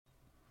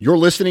You're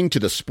listening to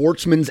the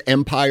Sportsman's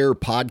Empire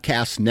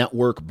Podcast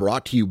Network,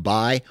 brought to you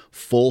by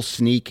Full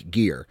Sneak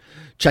Gear.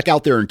 Check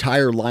out their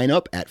entire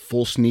lineup at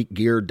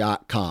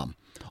fullsneakgear.com.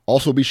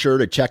 Also be sure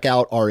to check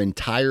out our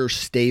entire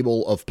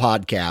stable of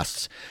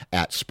podcasts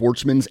at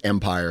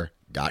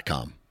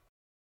sportsmansempire.com.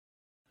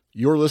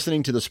 You're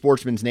listening to the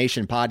Sportsman's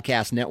Nation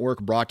Podcast Network,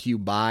 brought to you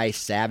by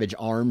Savage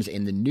Arms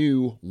and the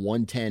new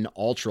 110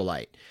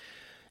 Ultralight.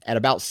 At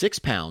about 6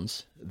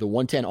 pounds, the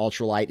 110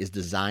 Ultralight is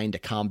designed to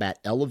combat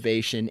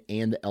elevation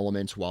and the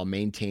elements while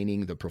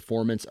maintaining the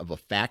performance of a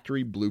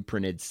factory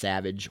blueprinted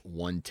Savage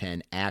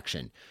 110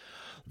 action.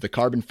 The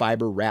carbon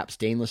fiber wrapped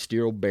stainless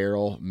steel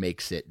barrel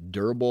makes it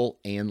durable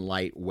and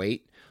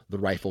lightweight. The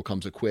rifle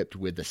comes equipped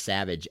with the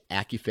Savage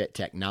AccuFit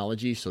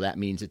technology, so that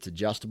means it's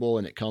adjustable,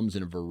 and it comes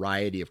in a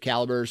variety of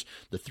calibers: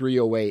 the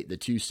 .308, the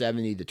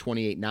 .270, the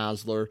 .28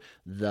 Nosler,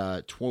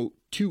 the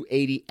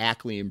 .280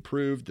 Ackley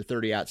Improved, the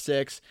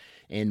 .30-06,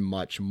 and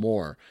much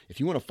more.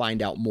 If you want to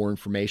find out more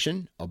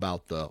information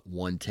about the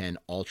 110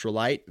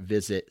 Ultralight,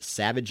 visit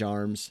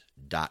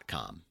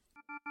savagearms.com.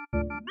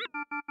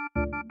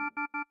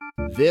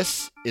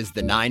 This is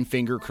the Nine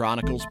Finger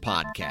Chronicles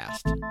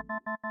podcast,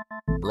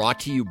 brought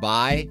to you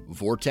by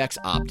Vortex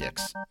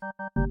Optics.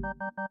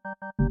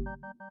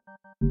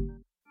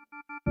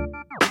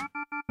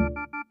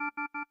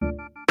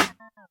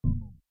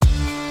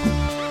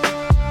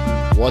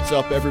 What's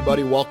up,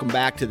 everybody? Welcome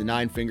back to the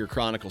Nine Finger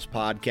Chronicles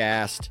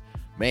podcast.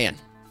 Man,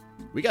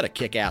 we got a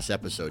kick-ass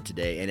episode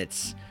today, and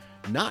it's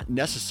not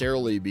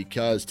necessarily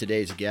because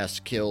today's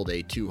guest killed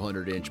a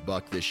 200-inch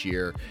buck this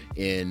year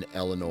in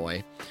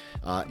Illinois.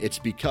 It's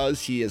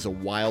because he is a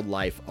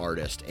wildlife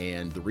artist,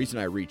 and the reason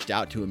I reached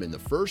out to him in the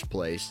first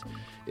place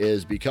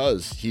is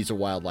because he's a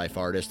wildlife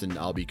artist, and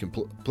I'll be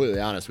completely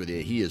honest with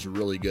you, he is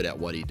really good at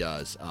what he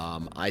does.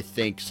 I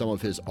think some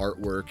of his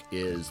artwork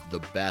is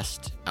the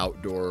best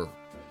outdoor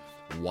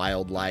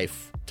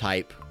wildlife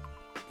type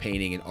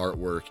painting and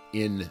artwork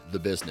in the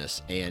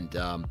business, and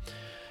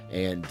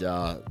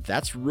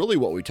that's really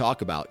what we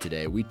talk about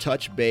today. We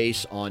touch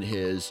base on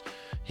his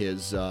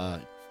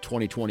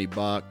 2020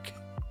 buck.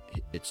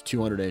 It's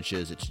 200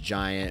 inches. It's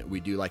giant. We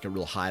do like a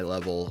real high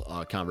level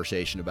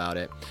conversation about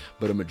it,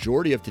 but a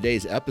majority of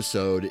today's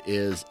episode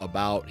is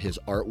about his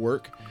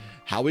artwork,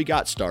 how he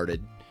got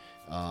started.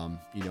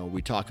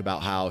 We talk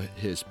about how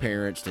his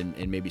parents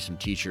and maybe some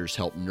teachers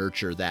helped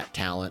nurture that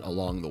talent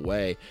along the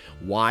way,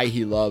 why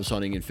he loves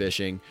hunting and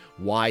fishing,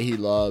 why he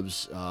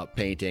loves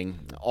painting,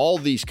 all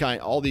these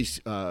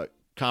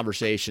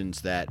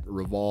conversations that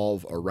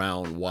revolve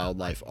around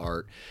wildlife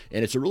art.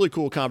 And it's a really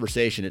cool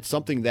conversation. It's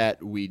something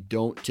that we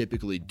don't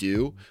typically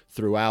do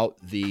throughout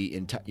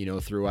the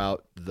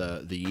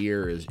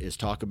year is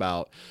talk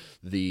about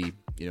we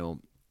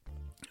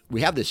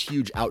have this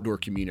huge outdoor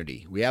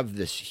community. We have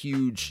this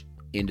huge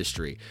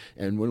industry.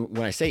 And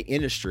when I say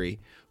industry,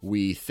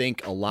 we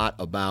think a lot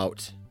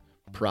about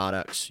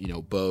products,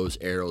 bows,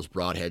 arrows,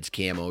 broadheads,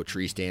 camo,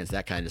 tree stands,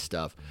 that kind of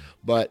stuff.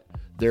 But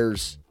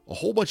there's a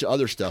whole bunch of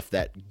other stuff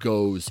that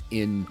goes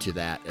into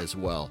that as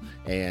well.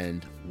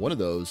 And one of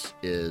those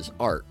is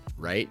art,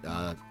 right?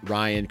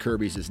 Ryan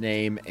Kirby's his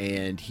name,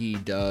 and he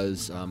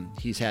does,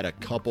 he's had a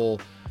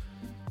couple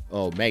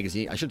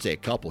magazine. I should say a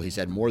couple. He's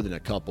had more than a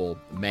couple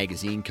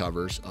magazine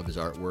covers of his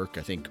artwork.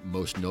 I think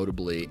most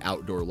notably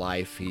Outdoor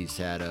Life. He's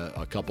had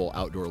a couple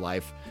Outdoor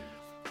Life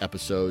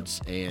episodes,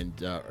 and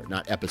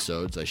not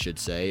episodes, I should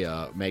say,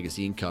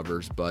 magazine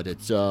covers, but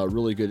it's a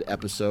really good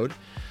episode.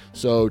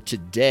 So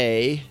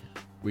today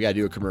we got to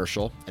do a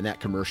commercial, and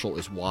that commercial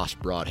is Wasp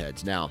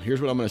Broadheads. Now,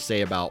 here's what I'm going to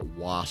say about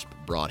Wasp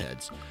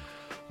Broadheads.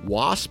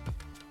 Wasp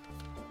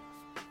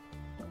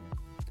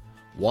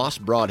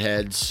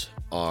Broadheads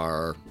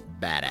are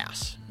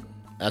badass.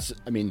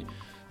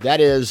 That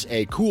is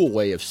a cool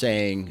way of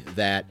saying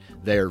that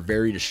they're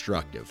very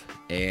destructive.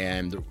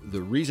 And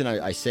the reason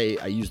I say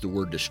I use the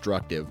word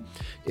destructive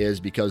is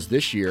because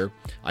this year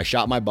I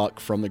shot my buck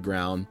from the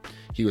ground.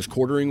 He was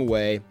quartering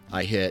away.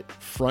 I hit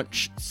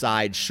front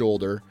side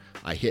shoulder.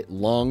 I hit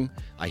lung.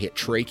 I hit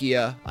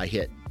trachea. I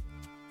hit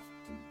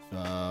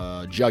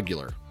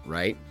jugular,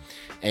 right?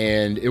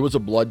 And it was a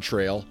blood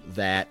trail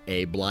that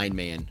a blind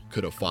man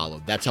could have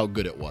followed. That's how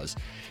good it was.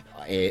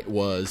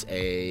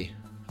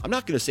 I'm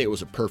not going to say it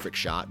was a perfect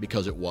shot,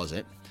 because it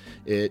wasn't.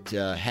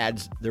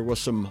 There was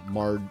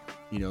some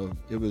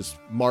it was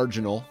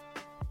marginal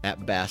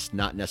at best,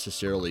 not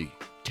necessarily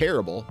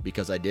terrible,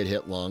 because I did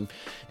hit lung,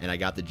 and I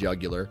got the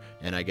jugular,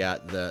 and I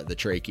got the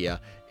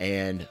trachea,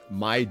 and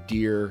my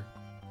deer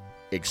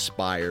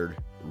expired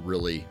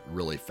really,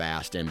 really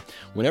fast. And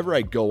whenever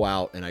I go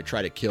out and I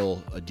try to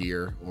kill a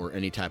deer or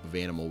any type of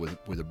animal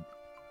with a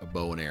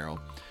bow and arrow,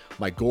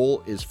 my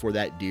goal is for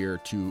that deer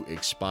to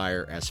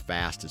expire as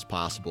fast as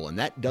possible. And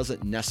that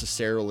doesn't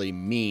necessarily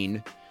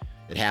mean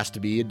it has to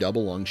be a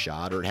double lung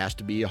shot or it has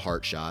to be a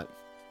heart shot.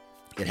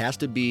 It has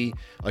to be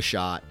a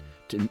shot,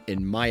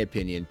 in my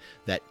opinion,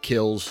 that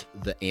kills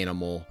the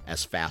animal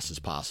as fast as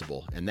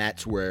possible. And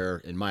that's where,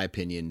 in my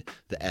opinion,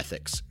 the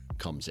ethics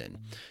comes in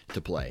to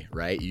play,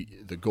 right?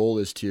 The goal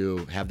is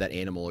to have that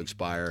animal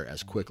expire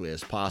as quickly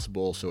as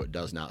possible so it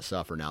does not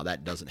suffer. Now,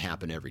 that doesn't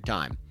happen every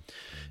time.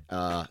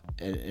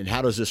 And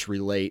how does this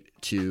relate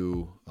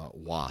to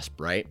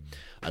wasp, right?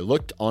 I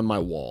looked on my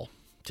wall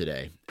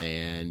today,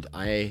 and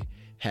I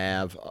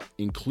have,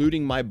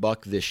 including my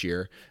buck this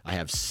year, I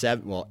have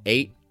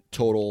 8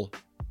 total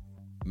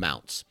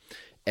mounts.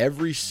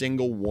 Every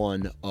single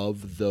one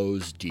of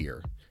those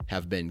deer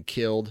have been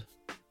killed,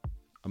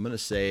 I'm going to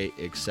say,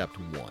 except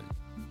one.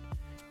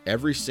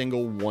 Every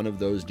single one of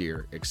those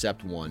deer,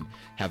 except one,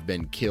 have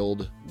been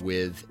killed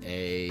with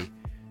a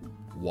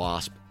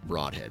wasp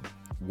broadhead.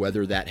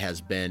 Whether that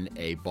has been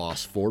a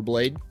Boss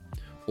 4-blade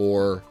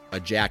or a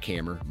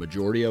jackhammer.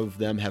 Majority of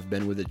them have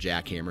been with a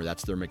jackhammer.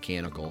 That's their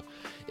mechanical.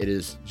 It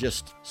is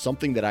just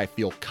something that I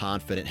feel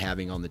confident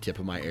having on the tip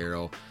of my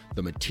arrow.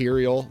 The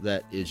material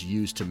that is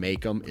used to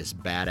make them is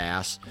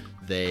badass.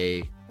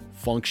 They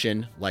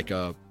function like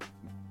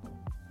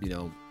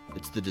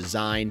it's the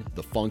design,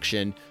 the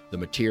function, the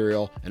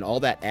material, and all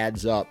that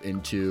adds up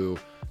into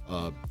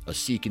a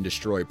seek and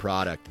destroy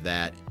product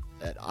that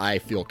I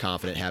feel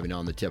confident having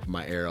on the tip of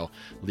my arrow.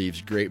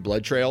 Leaves great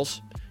blood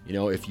trails.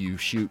 If you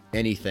shoot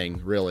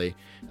anything really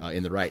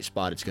in the right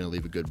spot, it's going to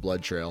leave a good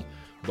blood trail.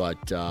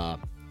 But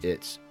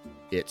it's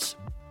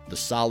the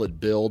solid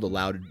build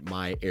allowed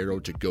my arrow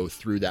to go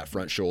through that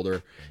front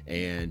shoulder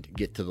and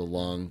get to the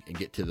lung and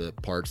get to the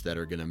parts that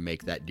are going to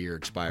make that deer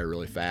expire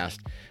really fast.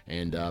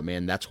 And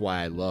man, that's why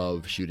I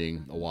love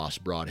shooting a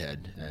wasp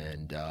broadhead.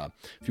 And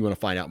if you want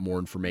to find out more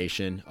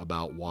information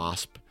about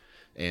wasp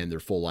and their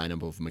full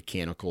lineup of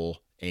mechanical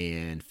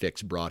and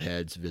fixed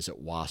broadheads,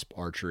 visit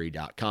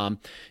wasparchery.com.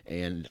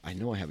 And I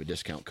know I have a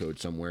discount code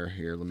somewhere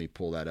here. Let me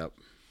pull that up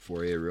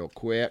for you real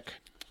quick.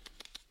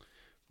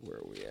 Where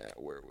are we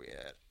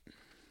at?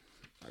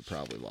 I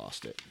probably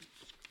lost it.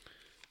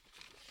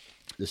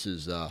 This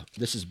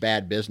is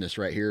bad business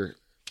right here.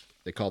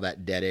 They call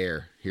that dead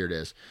air. Here it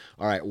is.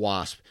 All right,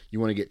 Wasp, you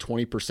want to get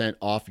 20%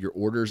 off your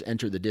orders.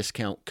 Enter the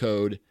discount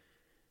code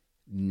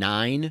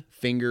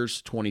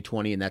 9fingers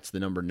 2020, and that's the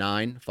number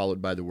 9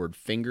 followed by the word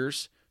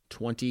fingers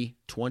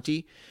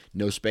 2020,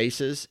 no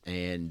spaces,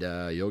 and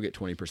you'll get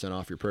 20%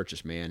 off your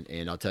purchase, man.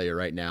 And I'll tell you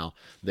right now,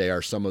 they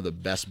are some of the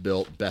best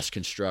built, best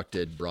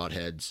constructed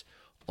broadheads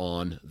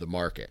on the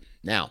market.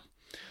 Now,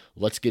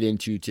 let's get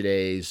into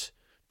today's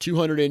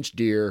 200-inch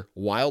deer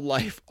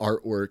wildlife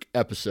artwork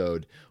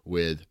episode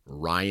with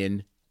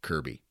Ryan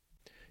Kirby.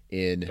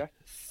 In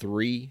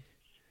 3,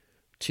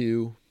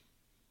 2,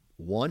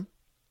 1.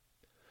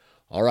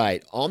 All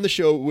right, on the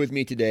show with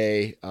me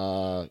today,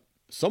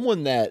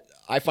 someone that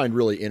I find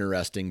really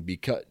interesting,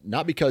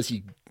 not because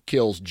he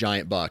kills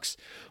giant bucks,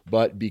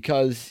 but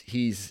because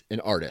he's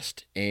an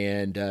artist.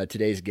 And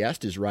today's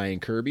guest is Ryan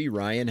Kirby.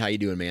 Ryan, how you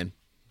doing, man?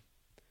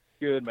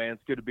 Good, man.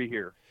 It's good to be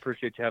here.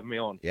 Appreciate you having me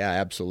on. Yeah,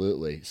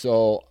 absolutely.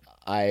 So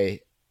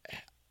I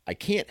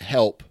can't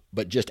help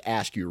but just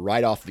ask you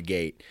right off the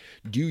gate,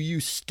 do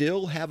you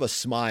still have a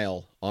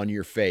smile on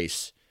your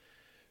face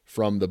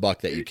from the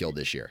buck that you killed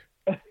this year?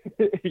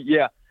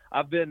 Yeah.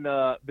 I've been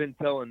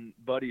telling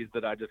buddies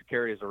that I just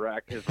carry his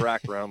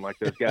rack around like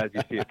those guys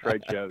you see at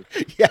trade shows.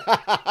 Yeah.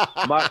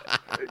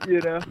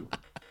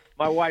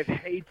 My wife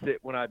hates it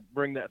when I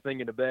bring that thing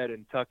into bed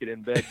and tuck it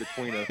in bed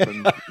between us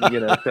and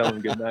tell him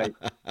good night.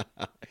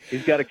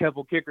 He's got a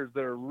couple kickers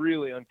that are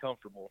really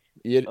uncomfortable.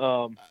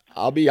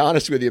 I'll be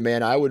honest with you,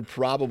 man. I would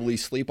probably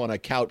sleep on a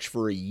couch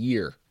for a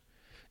year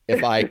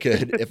if I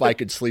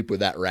could sleep with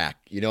that rack.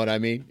 You know what I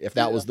mean? If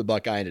that was the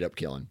buck I ended up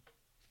killing.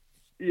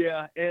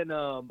 Yeah, and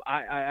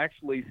I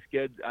actually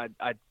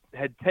I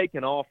had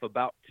taken off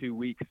about 2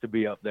 weeks to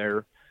be up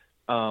there,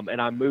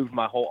 and I moved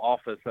my whole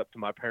office up to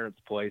my parents'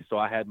 place, so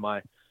I had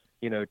my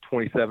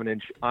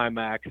 27-inch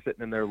iMac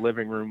sitting in their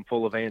living room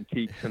full of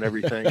antiques and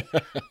everything.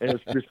 And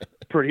it's just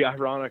pretty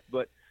ironic.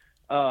 But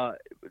I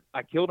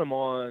killed him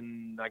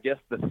on, I guess,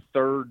 the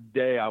third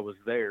day I was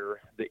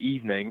there, the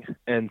evening.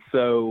 And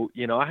so,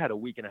 I had a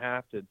week and a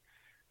half to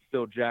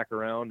still jack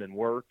around and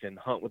work and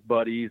hunt with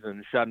buddies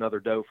and shot another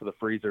doe for the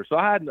freezer. So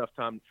I had enough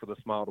time for the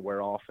smile to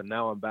wear off. And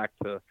now I'm back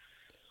to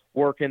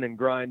working and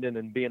grinding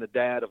and being a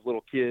dad of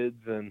little kids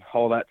and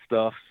all that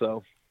stuff.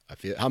 So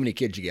how many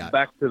kids you got?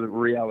 Back to the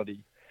reality.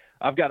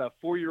 I've got a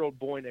 4-year-old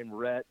boy named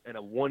Rhett and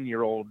a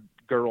 1-year-old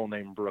girl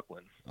named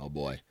Brooklyn. Oh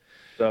boy.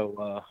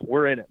 So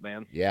we're in it,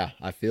 man. Yeah,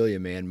 I feel you,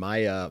 man.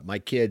 My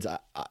kids, I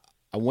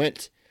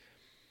went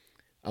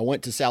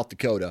to South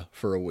Dakota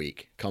for a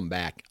week, come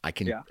back. I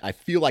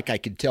feel like I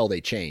could tell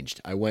they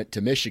changed. I went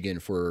to Michigan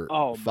for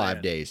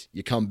 5 days.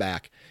 You come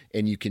back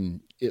and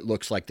it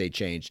looks like they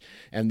changed.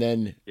 And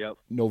then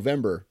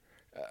November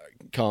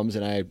comes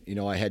and I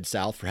head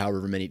south for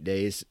however many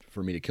days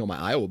for me to kill my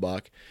Iowa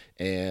buck,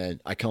 and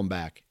I come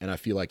back and I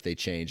feel like they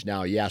changed.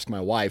 Now you ask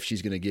my wife,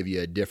 she's going to give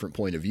you a different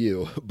point of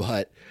view,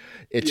 but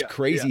it's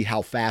crazy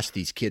how fast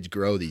these kids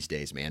grow these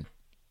days, man.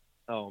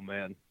 Oh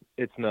man,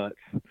 it's nuts.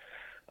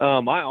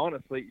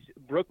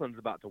 Brooklyn's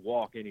about to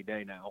walk any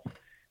day now.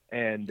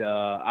 And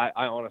I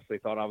honestly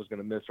thought I was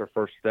going to miss her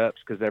first steps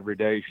because every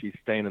day she's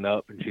standing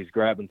up and she's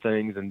grabbing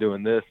things and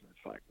doing this. It's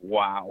It's like,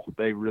 wow,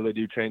 they really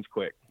do change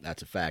quick.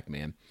 That's a fact,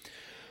 man.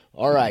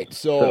 All right,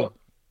 so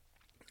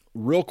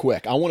real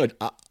quick, I want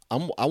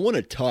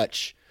to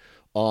touch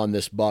on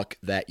this buck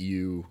that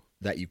you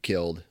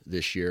killed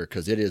this year,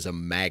 because it is a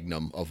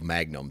magnum of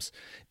magnums,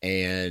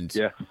 and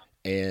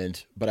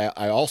but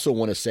I also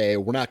want to say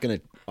I'm not gonna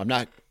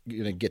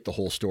get the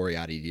whole story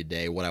out of you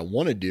today. What I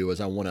want to do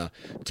is I want to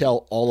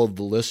tell all of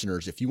the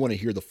listeners, if you want to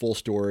hear the full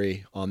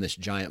story on this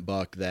giant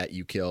buck that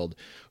you killed,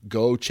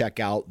 go check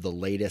out the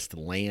latest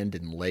Land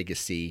and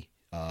Legacy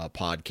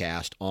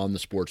podcast on the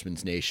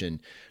Sportsman's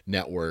Nation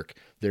network.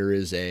 There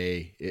is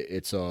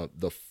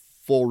the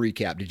full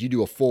recap. Did you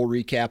do a full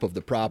recap of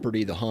the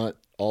property, the hunt,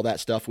 all that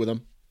stuff with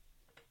them?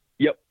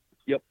 Yep.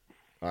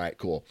 All right,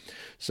 cool.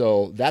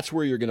 So that's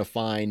where you're going to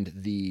find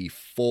the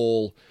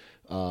full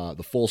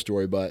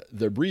story, but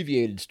the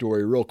abbreviated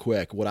story real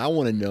quick. What I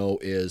want to know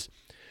is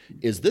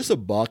this a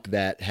buck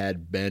that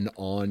had been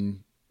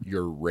on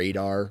your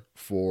radar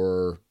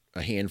for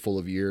a handful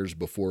of years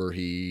before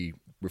you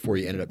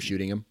ended up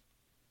shooting him?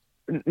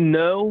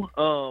 No,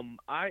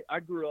 I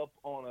grew up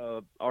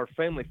on our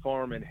family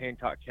farm in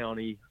Hancock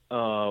County.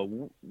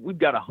 We've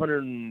got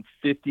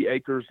 150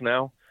 acres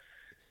now,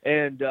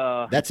 and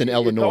that's in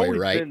Illinois,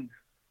 right?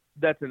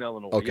 That's in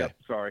Illinois. Okay. Yep,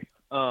 sorry.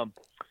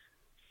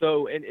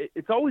 So, and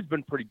it's always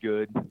been pretty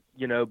good,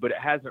 but it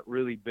hasn't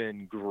really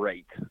been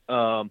great.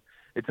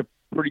 It's a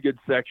pretty good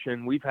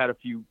section. We've had a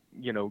few,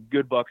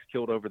 good bucks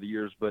killed over the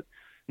years, but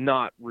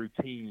not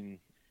routine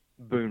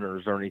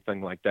booners or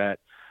anything like that.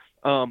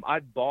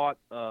 I bought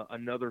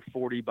another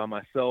 40 by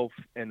myself,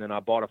 and then I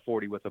bought a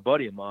 40 with a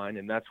buddy of mine,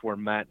 and that's where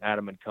Matt and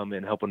Adam had come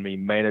in helping me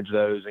manage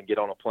those and get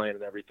on a plan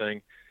and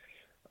everything.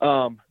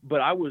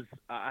 But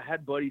I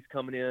had buddies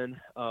coming in.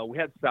 We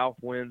had south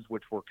winds,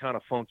 which were kind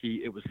of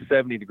funky. It was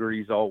 70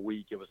 degrees all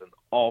week. It was an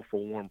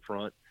awful warm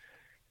front.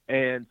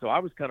 And so I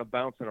was kind of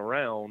bouncing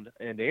around.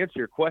 And to answer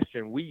your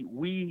question,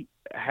 we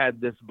had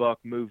this buck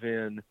move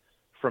in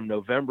from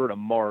November to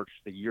March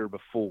the year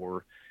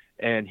before,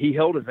 and he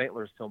held his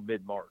antlers till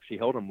mid-March. He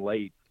held them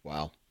late.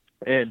 Wow.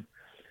 And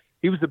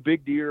he was a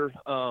big deer.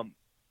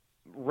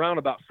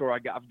 Roundabout story,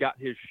 I've got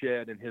his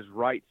shed, and his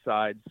right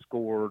side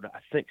scored, I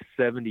think,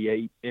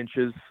 78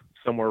 inches,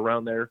 somewhere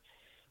around there.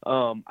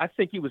 I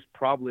think he was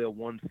probably a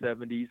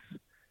 170s,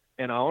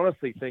 and I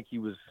honestly think he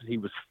was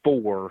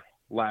 4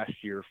 last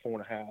year,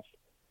 4.5.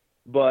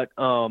 But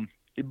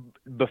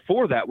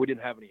before that, we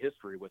didn't have any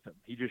history with him.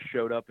 He just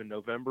showed up in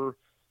November,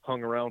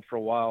 hung around for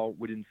a while.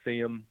 We didn't see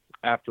him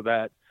after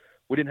that.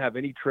 We didn't have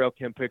any trail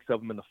cam pics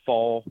of him in the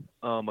fall.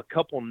 A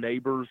couple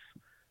neighbors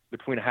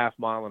between a half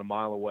mile and a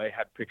mile away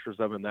had pictures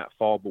of him that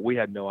fall, but we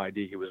had no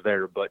idea he was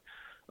there. But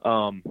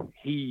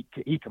he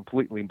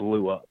completely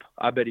blew up.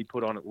 I bet he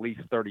put on at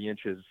least 30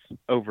 inches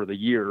over the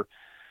year.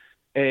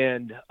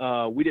 And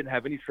we didn't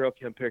have any trail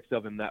cam pics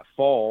of him that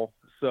fall,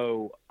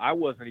 so I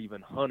wasn't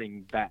even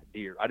hunting that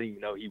deer. I didn't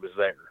even know he was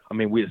there. I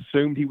mean, we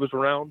assumed he was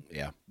around,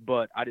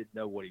 but I didn't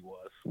know what he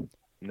was.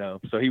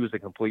 No, so he was a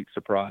complete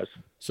surprise.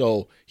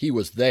 So he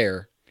was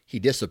there, he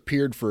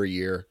disappeared for a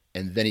year,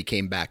 and then he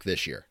came back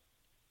this year.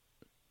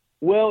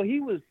 Well,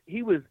 he was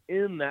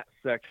in that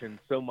section.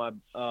 So my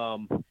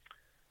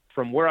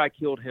from where I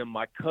killed him,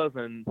 my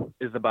cousin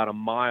is about a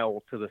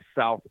mile to the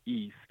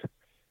southeast.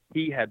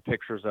 He had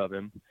pictures of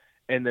him,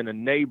 and then a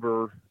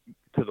neighbor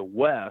to the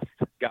west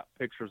got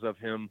pictures of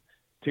him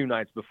 2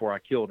 nights before I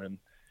killed him.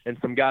 And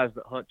some guys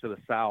that hunt to the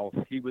south,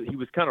 he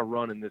was kind of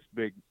running this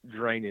big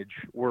drainage.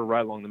 We're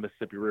right along the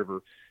Mississippi River.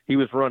 He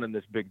was running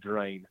this big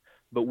drain,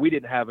 but we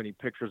didn't have any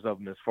pictures of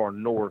him as far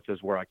north as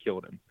where I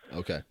killed him.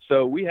 Okay.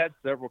 So we had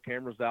several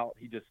cameras out.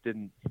 He just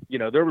didn't,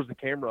 there was a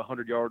camera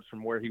 100 yards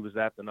from where he was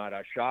at the night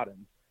I shot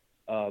him.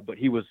 But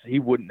he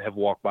wouldn't have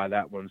walked by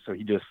that one. So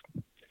he just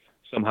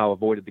somehow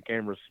avoided the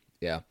cameras.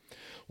 Yeah.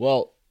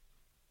 Well,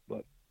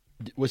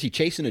 was he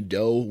chasing a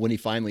doe when he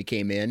finally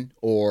came in,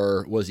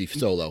 or was he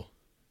solo?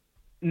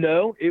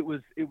 No, it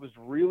was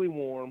really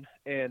warm,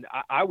 and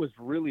I was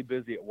really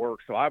busy at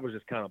work, so I was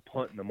just kind of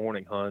punting the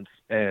morning hunts,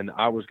 and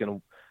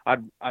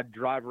I'd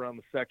drive around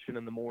the section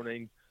in the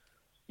morning,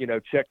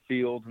 check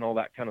fields and all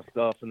that kind of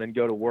stuff, and then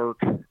go to work,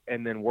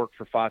 and then work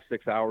for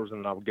 5-6 hours, and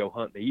then I would go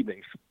hunt in the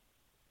evenings.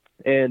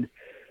 And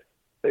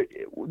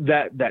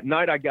that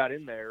night I got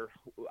in there,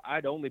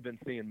 I'd only been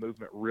seeing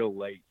movement real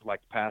late, like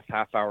past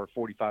half hour,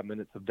 45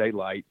 minutes of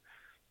daylight.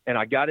 And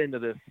I got into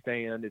this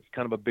stand. It's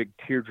kind of a big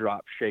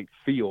teardrop shaped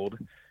field,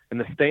 and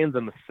the stand's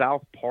in the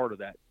south part of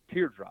that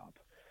teardrop.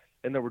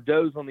 And there were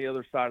does on the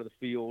other side of the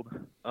field.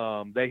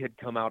 They had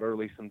come out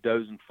early, some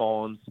does and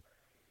fawns.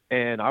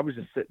 And I was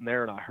just sitting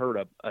there, and I heard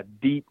a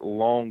deep,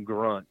 long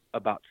grunt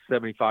about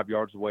 75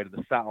 yards away to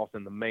the south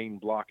in the main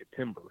block of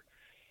timber.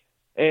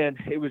 And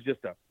it was just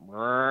a,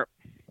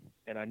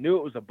 and I knew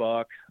it was a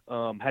buck.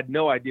 Had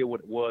no idea what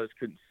it was,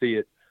 couldn't see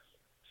it.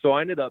 So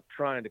I ended up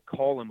trying to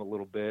call him a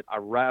little bit. I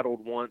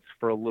rattled once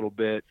for a little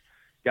bit,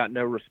 got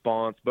no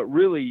response. But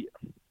really,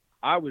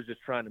 I was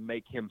just trying to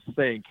make him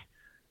think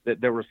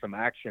that there was some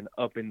action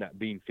up in that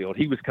bean field.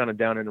 He was kind of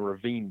down in a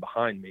ravine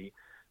behind me.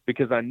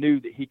 because I knew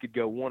that he could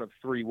go one of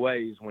three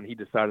ways when he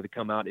decided to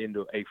come out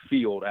into a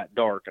field at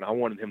dark, and I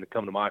wanted him to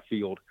come to my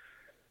field.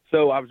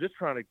 So I was just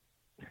trying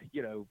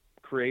to,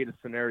 create a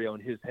scenario in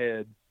his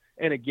head.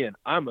 And again,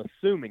 I'm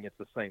assuming it's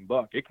the same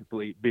buck. It could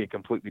be a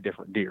completely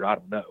different deer. I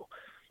don't know.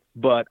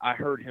 But I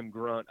heard him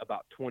grunt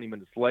about 20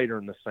 minutes later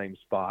in the same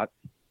spot,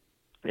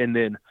 and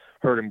then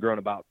heard him grunt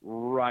about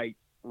right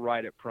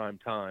at prime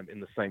time in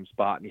the same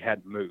spot, and he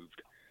hadn't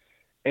moved.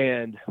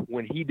 And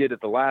when he did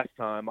it the last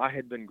time, I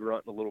had been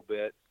grunting a little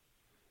bit,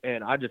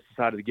 and I just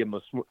decided to give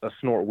him a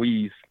snort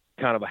wheeze,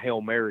 kind of a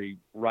Hail Mary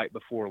right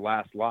before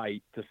last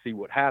light to see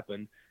what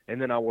happened,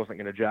 and then I wasn't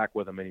going to jack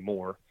with him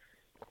anymore.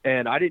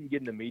 And I didn't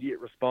get an immediate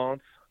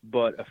response,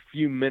 but a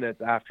few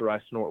minutes after I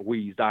snort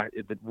wheezed,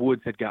 the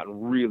woods had gotten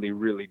really,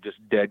 really just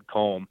dead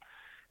calm.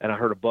 And I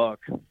heard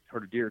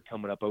a deer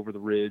coming up over the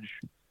ridge.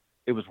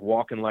 It was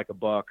walking like a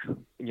buck,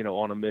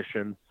 on a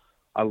mission.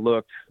 I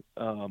looked,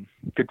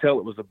 could tell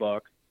it was a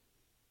buck.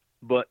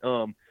 But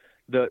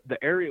the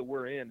area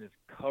we're in is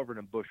covered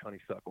in bush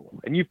honeysuckle.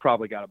 And you've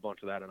probably got a bunch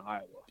of that in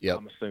Iowa. Yep.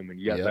 I'm assuming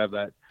you guys have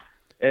that.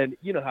 And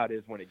you know how it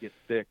is when it gets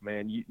thick,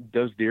 man.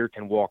 Those deer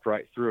can walk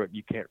right through it.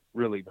 You can't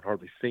really even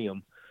hardly see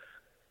them.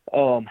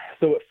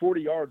 So at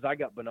 40 yards, I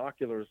got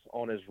binoculars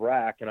on his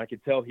rack, and I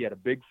could tell he had a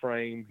big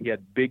frame. He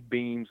had big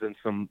beams and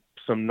some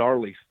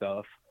gnarly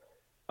stuff.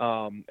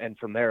 And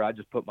from there, I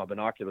just put my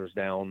binoculars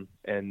down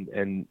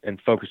and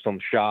focused on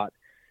the shot.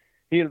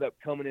 He ended up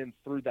coming in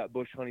through that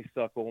bush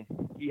honeysuckle.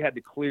 He had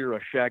to clear a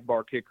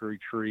shagbark hickory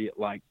tree at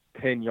like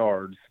 10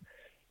 yards.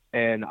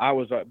 And I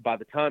was, by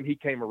the time he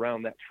came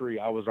around that tree,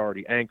 I was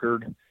already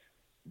anchored,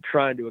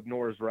 trying to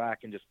ignore his rack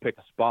and just pick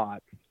a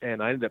spot.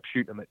 And I ended up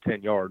shooting him at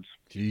 10 yards.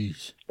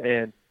 Jeez.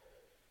 And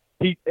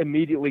he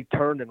immediately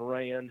turned and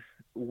ran,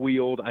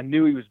 wheeled. I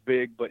knew he was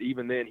big, but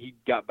even then he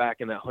got back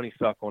in that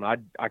honeysuckle,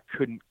 and I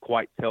couldn't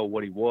quite tell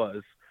what he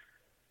was.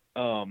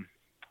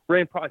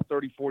 Ran probably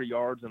 30, 40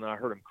 yards, and then I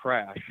heard him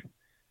crash.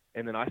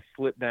 And then I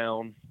slipped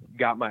down,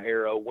 got my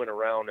arrow, went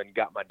around and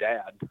got my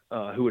dad,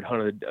 who had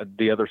hunted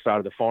the other side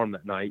of the farm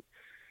that night.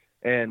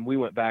 And we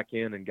went back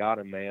in and got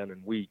him, man.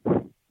 And we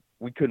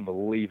couldn't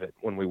believe it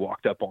when we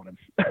walked up on him.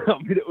 I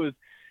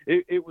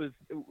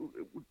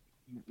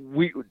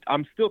mean,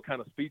 I'm still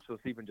kind of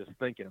speechless even just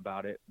thinking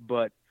about it.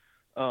 But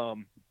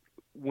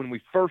when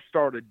we first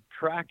started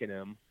tracking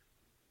him,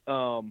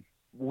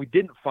 we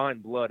didn't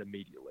find blood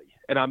immediately.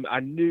 And I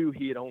knew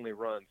he had only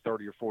run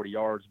 30 or 40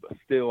 yards, but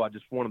still I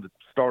just wanted to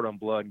start on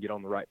blood and get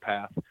on the right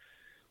path.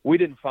 We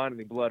didn't find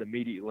any blood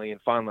immediately.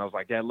 And finally I was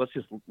like, Dad, let's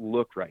just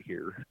look right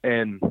here.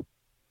 And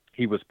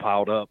he was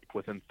piled up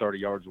within 30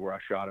 yards of where I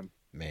shot him.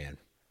 Man.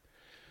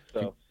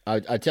 So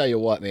I tell you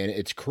what, man,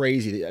 it's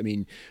crazy. I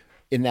mean,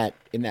 in that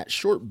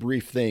short,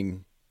 brief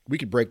thing, we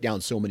could break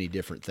down so many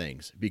different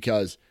things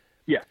because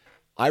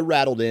I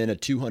rattled in a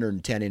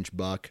 210-inch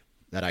buck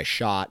that I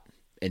shot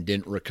and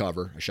didn't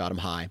recover. I shot him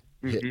high.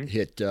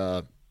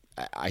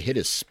 I hit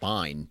his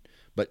spine,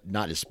 but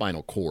not his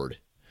spinal cord.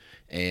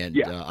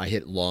 And I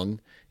hit lung,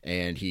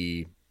 and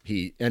he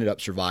ended up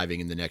surviving,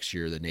 and the next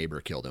year the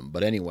neighbor killed him.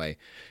 But anyway,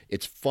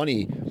 it's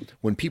funny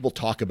when people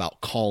talk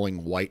about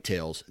calling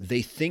whitetails,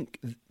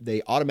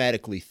 they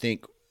automatically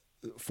think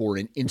for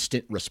an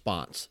instant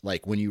response.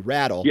 Like when you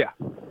rattle,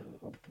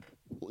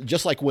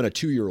 just like when a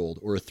 2-year-old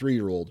or a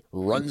 3-year-old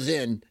runs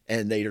in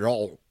and they're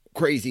all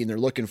crazy and they're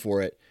looking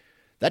for it,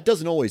 that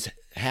doesn't always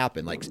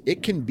happen. Like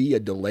it can be a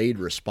delayed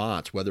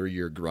response, whether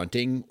you're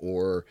grunting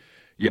or,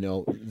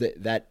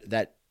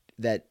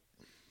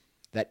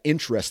 that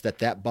interest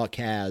that buck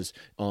has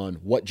on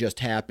what just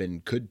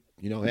happened could,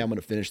 hey, I'm going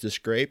to finish this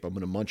scrape. I'm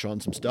going to munch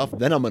on some stuff.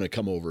 Then I'm going to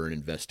come over and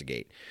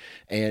investigate.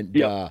 And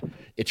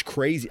it's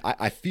crazy.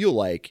 I feel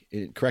like,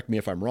 correct me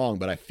if I'm wrong,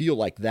 but I feel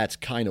like that's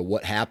kind of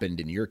what happened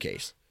in your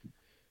case.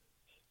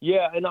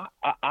 Yeah. And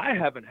I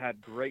haven't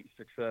had great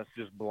success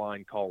just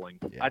blind calling.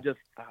 I just,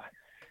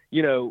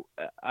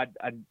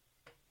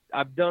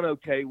 I've done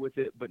okay with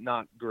it, but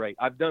not great.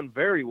 I've done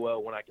very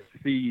well when I can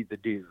see the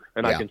deer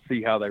and I can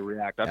see how they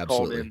react. I've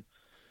called in,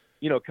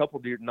 a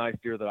couple nice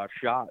deer that I've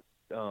shot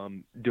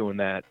doing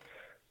that.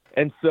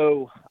 And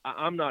so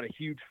I'm not a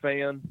huge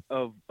fan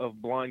of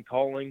blind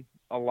calling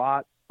a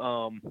lot.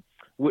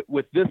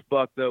 With this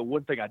buck, though,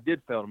 one thing I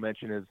did fail to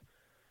mention is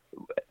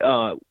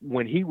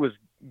when he was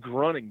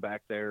grunting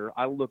back there,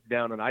 I looked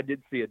down and I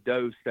did see a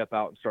doe step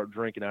out and start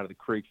drinking out of the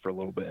creek for a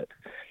little bit.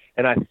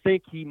 And I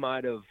think he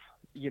might have,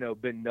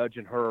 been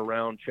nudging her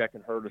around,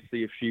 checking her to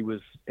see if she was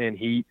in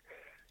heat.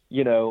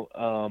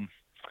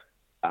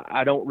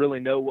 I don't really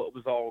know what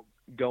was all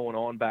going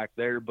on back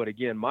there. But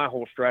again, my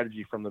whole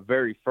strategy from the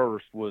very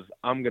first was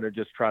I'm going to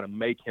just try to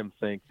make him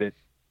think that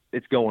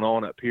it's going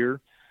on up here.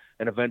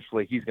 And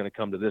eventually he's going to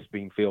come to this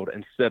bean field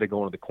instead of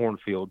going to the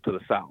cornfield to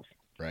the south.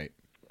 Right.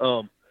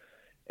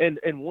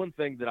 And one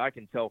thing that I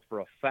can tell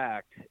for a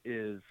fact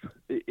is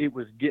it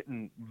was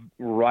getting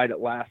right at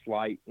last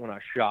light when I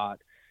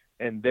shot,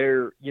 and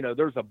there's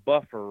a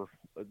buffer.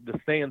 The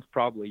stand's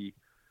probably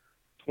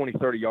 20,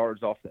 30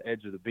 yards off the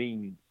edge of the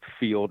bean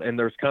field, and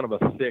there's kind of a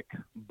thick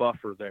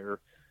buffer there.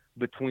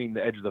 between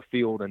the edge of the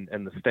field and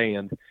the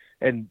stand.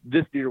 And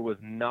this deer was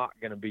not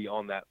going to be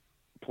on that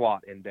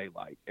plot in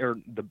daylight, or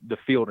the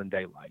field in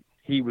daylight.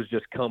 He was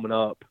just coming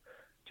up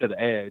to the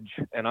edge.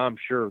 And I'm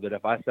sure that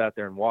if I sat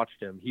there and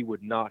watched him, he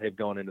would not have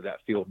gone into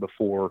that field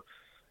before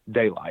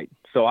daylight.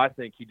 So I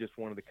think he just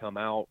wanted to come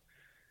out.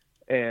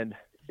 And,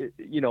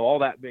 all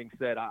that being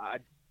said,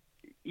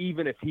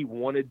 even if he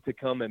wanted to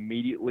come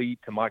immediately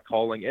to my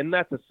calling, and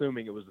that's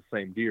assuming it was the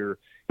same deer,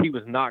 he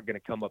was not going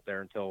to come up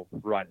there until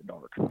right at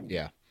dark.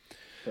 Yeah.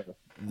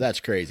 That's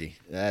crazy.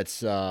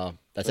 That's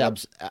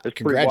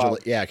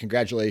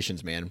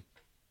congratulations, man.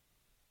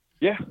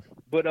 Yeah.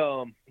 But,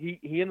 he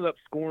ended up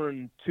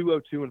scoring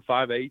 202 and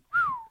 5/8,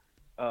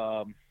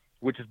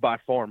 which is by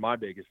far my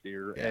biggest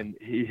deer. Yeah. And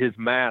his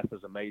mass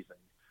is amazing.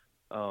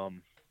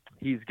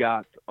 He's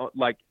got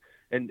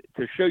and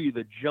to show you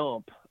the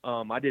jump,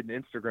 I did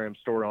an Instagram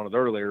story on it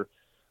earlier.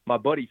 My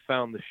buddy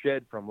found the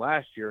shed from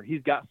last year.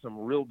 He's got some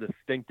real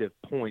distinctive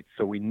points,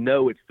 so we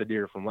know it's the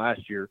deer from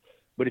last year.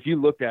 But if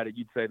you looked at it,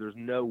 you'd say there's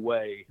no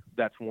way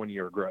that's 1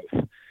 year growth.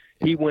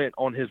 He went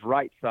on his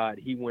right side.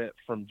 He went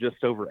from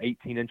just over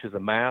 18 inches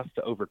of mass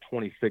to over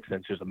 26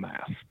 inches of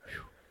mass.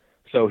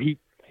 So he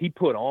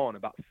put on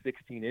about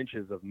 16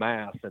 inches of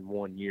mass in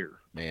 1 year.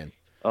 Man.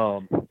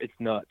 It's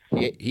nuts.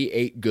 He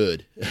ate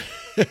good.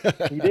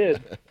 He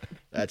did.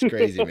 That's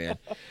crazy, man.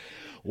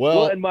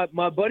 Well, and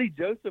my buddy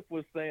Joseph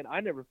was saying,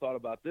 I never thought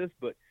about this,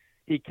 but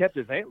he kept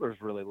his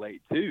antlers really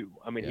late too.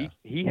 I mean,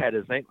 he had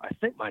his antlers. I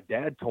think my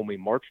dad told me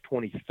March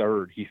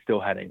 23rd he still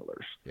had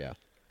antlers. Yeah.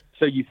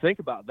 So you think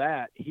about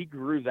that, he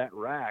grew that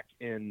rack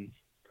in,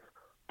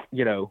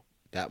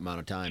 that amount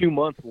of time. 2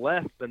 months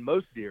less than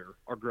most deer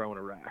are growing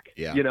a rack.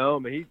 Yeah. I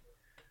mean,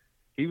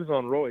 he was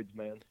on roids,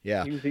 man.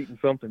 Yeah. He was eating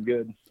something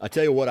good. I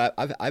tell you what,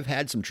 I've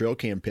had some trail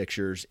cam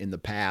pictures in the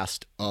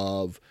past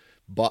of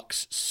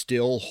bucks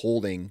still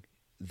holding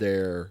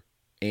their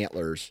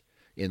antlers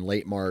in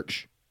late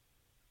March,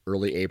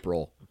 early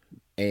April,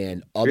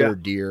 and other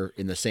deer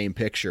in the same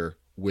picture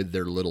with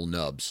their little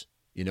nubs.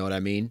 You know what I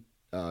mean?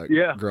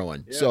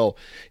 Growing. Yeah. So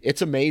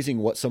it's amazing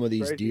what some of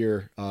these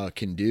deer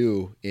can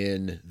do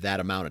in that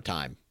amount of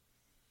time.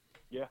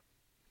 Yeah.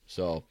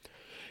 So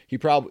he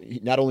probably,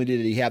 not only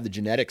did he have the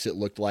genetics it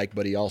looked like,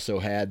 but he also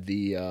had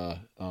the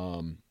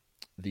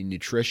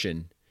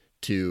nutrition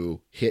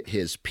to hit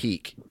his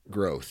peak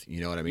growth.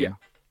 You know what I mean? Yeah.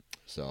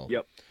 So.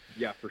 Yep.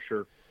 Yeah, for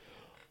sure.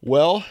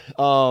 Well,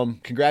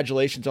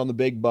 congratulations on the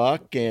big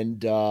buck,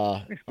 and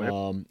I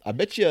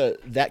bet you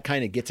that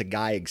kind of gets a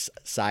guy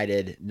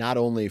excited not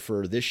only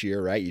for this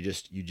year, right? You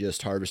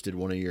just harvested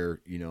one of your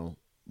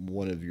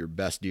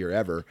best deer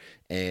ever,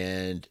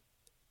 and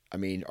I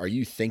mean, are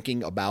you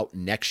thinking about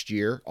next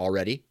year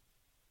already?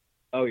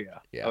 Oh yeah.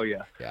 Yeah. Oh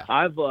yeah. Yeah.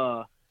 I've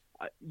owned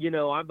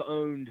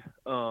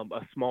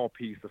a small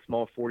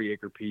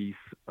 40-acre piece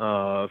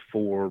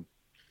for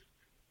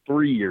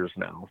 3 years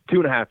now,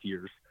 2.5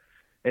 years.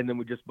 And then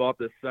we just bought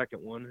this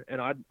second one, and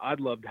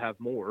I'd love to have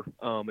more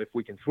if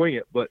we can swing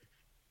it. But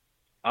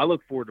I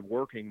look forward to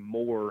working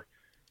more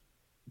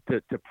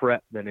to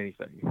prep than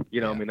anything.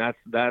 I mean,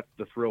 that's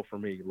the thrill for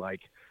me.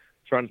 Like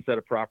trying to set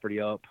a property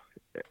up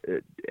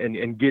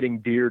and getting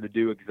deer to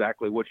do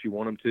exactly what you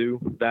want them to.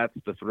 That's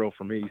the thrill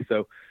for me.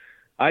 So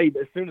as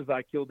soon as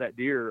I killed that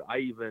deer, I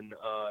even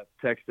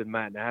texted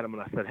Matt and Adam,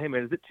 and I said, "Hey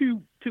man, is it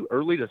too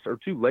early or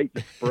too late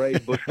to spray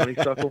bush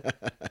honeysuckle?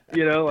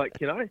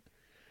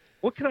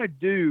 What can I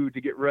do to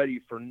get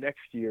ready for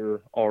next year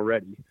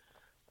already?"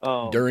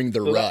 During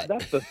the rut.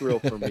 That's the thrill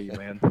for me,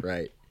 man.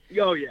 Right.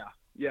 Oh, yeah.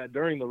 Yeah,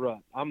 during the rut.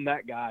 I'm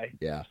that guy.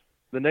 Yeah.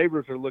 The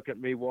neighbors are looking at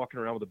me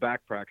walking around with a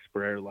backpack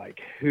sprayer like,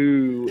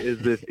 who is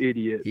this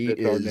idiot? He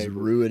is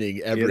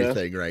ruining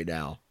everything right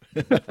now.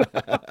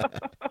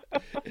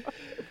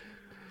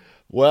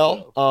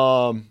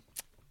 Well,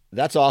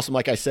 that's awesome.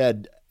 Like I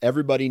said,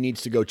 everybody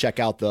needs to go check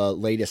out the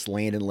latest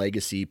Land and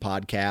Legacy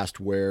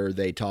podcast where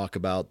they talk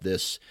about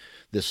the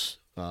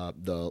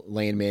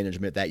land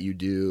management that you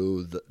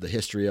do, the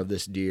history of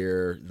this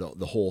deer,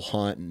 the whole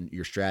hunt and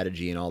your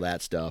strategy and all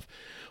that stuff.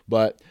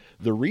 But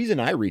the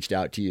reason I reached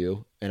out to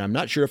you, and I'm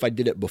not sure if I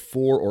did it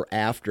before or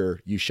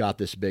after you shot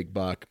this big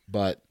buck,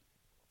 but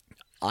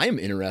I'm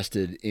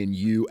interested in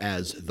you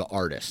as the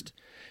artist.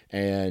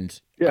 And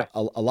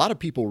a lot of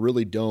people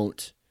really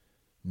don't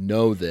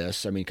know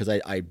this. I mean, because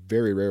I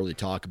very rarely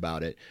talk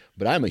about it,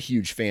 but I'm a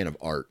huge fan of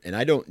art. And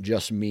I don't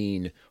just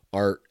mean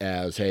art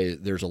as, hey,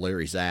 there's a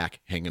Larry Zach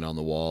hanging on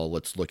the wall,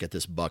 let's look at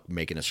this buck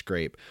making a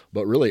scrape,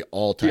 but really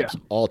all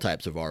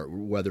types of art,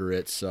 whether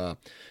it's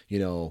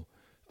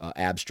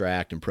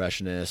abstract,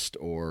 impressionist,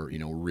 or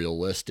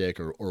realistic,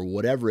 or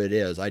whatever it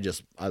is.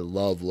 I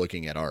love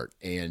looking at art.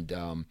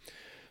 And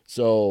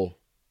so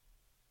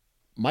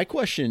my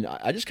question,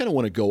 I just kind of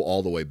want to go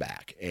all the way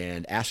back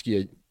and ask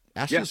you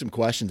some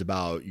questions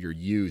about your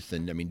youth.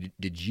 And I mean,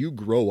 did you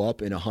grow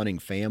up in a hunting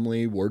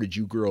family? Where did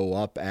you grow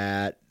up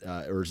at?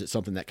 Or is it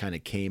something that kind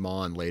of came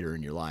on later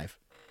in your life?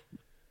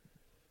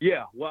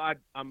 Yeah. Well,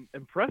 I'm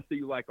impressed that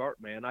you like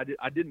art, man.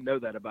 I didn't know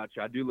that about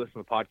you. I do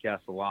listen to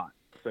podcasts a lot.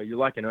 So you're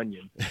like an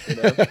onion,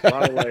 a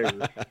lot of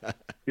layers.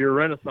 You're a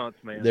Renaissance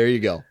man. There you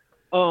go.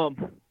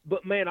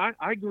 But man,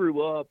 I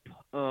grew up.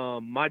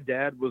 My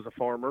dad was a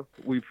farmer.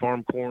 We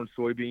farmed corn,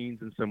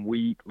 soybeans, and some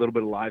wheat, a little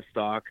bit of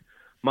livestock.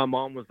 My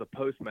mom was the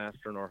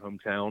postmaster in our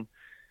hometown,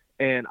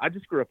 and I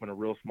just grew up in a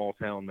real small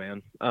town,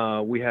 man.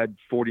 We had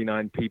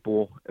 49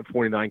 people,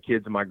 49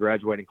 kids in my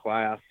graduating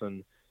class,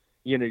 and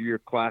your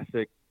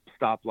classic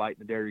stoplight in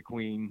the Dairy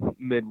Queen,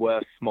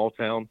 Midwest small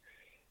town,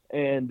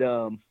 and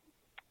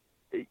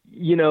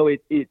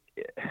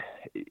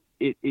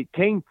it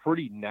came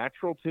pretty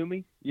natural to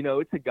me.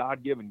 It's a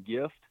God-given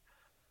gift.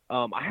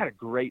 I had a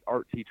great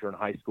art teacher in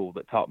high school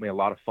that taught me a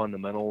lot of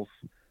fundamentals,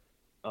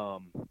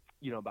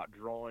 about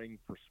drawing,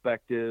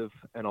 perspective,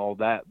 and all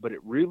that. But it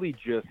really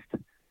just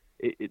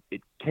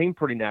it came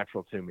pretty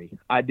natural to me.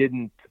 I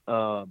didn't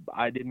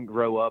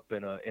grow up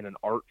in an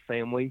art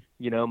family.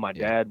 My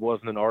dad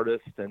wasn't an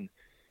artist, and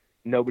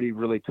nobody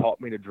really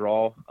taught me to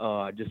draw.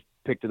 I just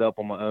picked it up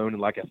on my own.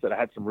 And like I said, I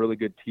had some really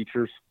good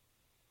teachers,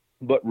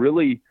 but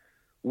really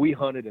we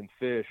hunted and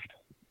fished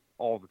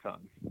all the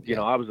time.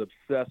 I was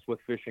obsessed with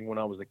fishing when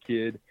I was a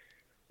kid.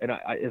 And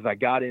as I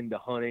got into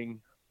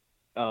hunting,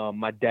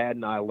 my dad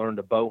and I learned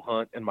to bow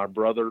hunt, and my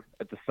brother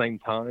at the same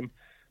time,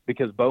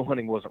 because bow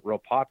hunting wasn't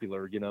real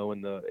popular,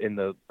 in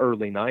the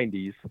early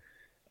 90s.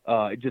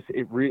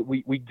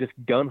 We just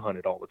gun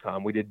hunted all the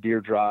time. We did deer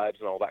drives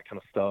and all that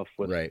kind of stuff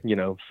with, right.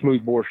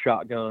 Smoothbore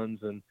shotguns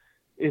and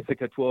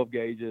Ithaca 12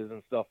 gauges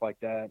and stuff like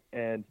that.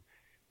 And,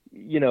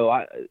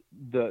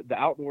 the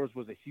outdoors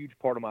was a huge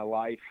part of my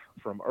life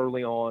from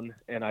early on.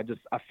 And I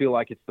feel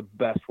like it's the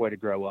best way to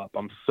grow up.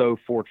 I'm so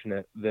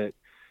fortunate that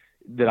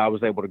I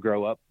was able to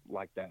grow up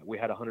like that. We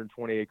had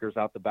 120 acres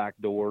out the back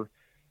door.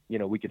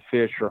 We could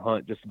fish or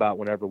hunt just about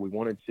whenever we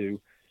wanted to.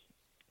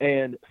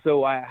 And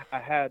so I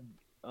had,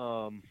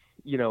 a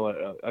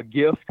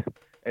gift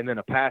and then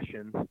a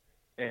passion,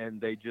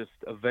 and they just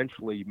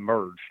eventually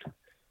merged.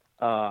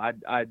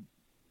 I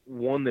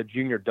won the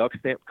junior duck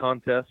stamp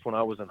contest when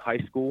I was in high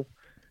school,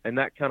 and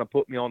that kind of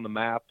put me on the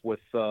map with,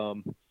 a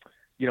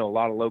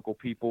lot of local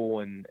people,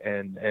 and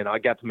I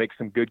got to make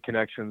some good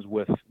connections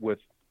with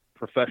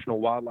professional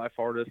wildlife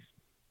artists.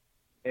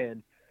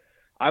 And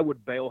I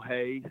would bale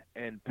hay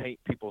and paint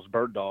people's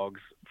bird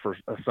dogs for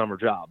a summer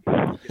job.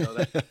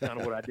 That's kind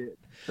of what I did.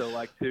 So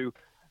I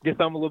guess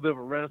I'm a little bit of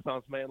a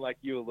Renaissance man like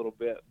you a little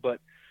bit, but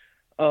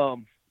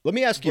let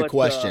me ask you a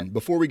question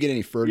before we get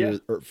any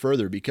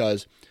further,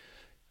 because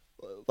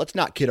let's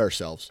not kid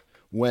ourselves.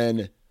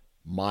 When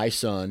my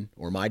son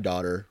or my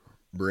daughter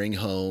bring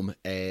home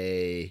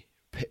a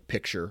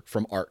picture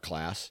from art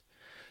class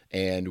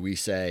and we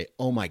say,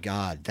 "Oh my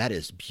God, that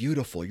is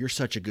beautiful. You're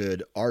such a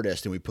good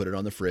artist." And we put it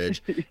on the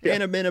fridge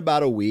and in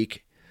about a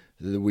week,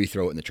 we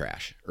throw it in the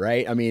trash,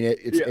 right? I mean,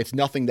 it's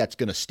nothing that's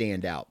going to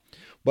stand out.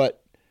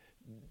 But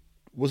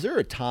was there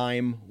a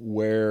time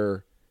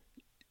where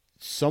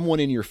someone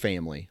in your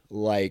family,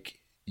 like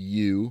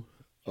you,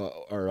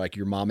 or like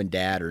your mom and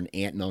dad, or an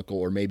aunt and uncle,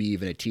 or maybe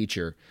even a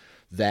teacher,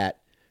 that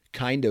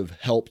kind of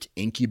helped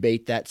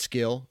incubate that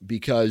skill?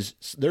 Because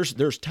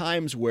there's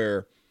times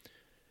where,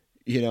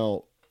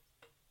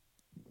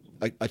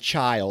 a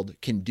child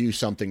can do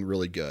something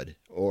really good,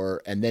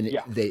 and then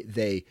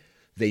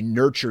they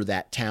nurture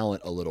that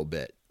talent a little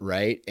bit,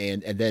 right?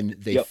 And then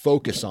they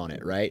focus on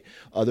it, right?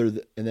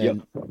 And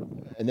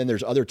then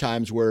there's other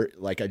times where,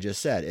 like I just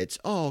said, it's,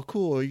 "Oh,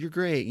 cool, you're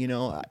great,"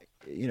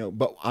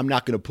 but I'm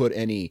not going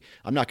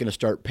to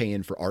start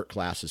paying for art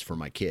classes for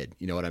my kid.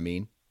 You know what I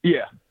mean?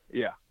 Yeah.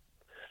 Yeah.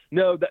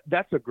 No,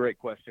 that's a great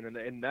question.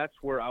 And that's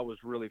where I was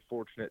really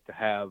fortunate to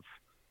have,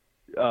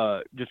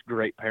 just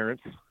great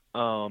parents.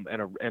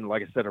 And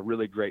like I said, a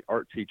really great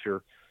art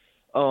teacher.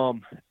 I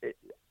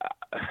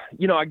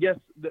guess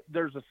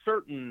there's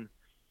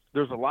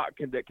a lot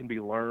that can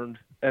be learned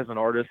as an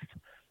artist.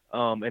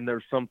 And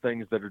there's some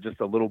things that are just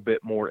a little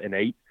bit more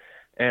innate.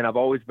 And I've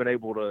always been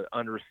able to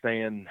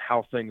understand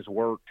how things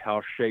worked,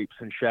 how shapes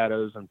and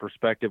shadows and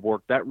perspective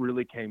work. That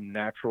really came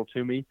natural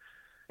to me.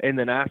 And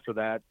then after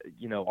that,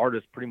 art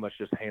is pretty much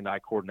just hand-eye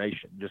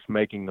coordination, just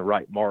making the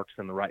right marks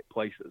in the right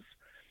places.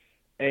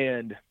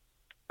 And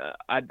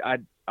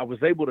I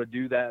was able to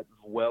do that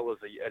well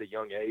at a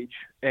young age.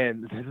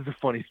 And this is a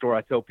funny story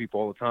I tell people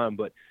all the time,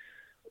 but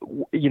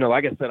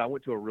like I said, I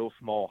went to a real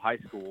small high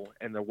school,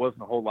 and there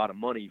wasn't a whole lot of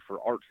money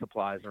for art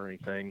supplies or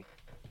anything.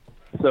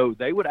 So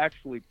they would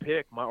actually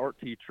my art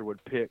teacher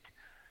would pick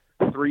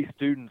 3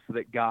 students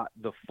that got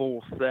the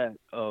full set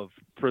of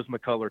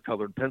Prismacolor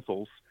colored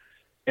pencils.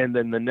 And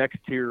then the next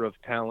tier of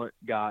talent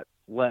got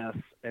less.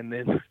 And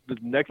then the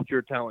next tier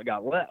of talent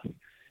got less.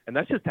 And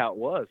that's just how it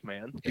was,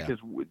 man, because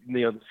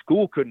the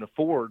school couldn't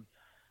afford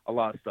a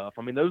lot of stuff.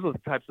 I mean, those are the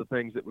types of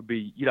things that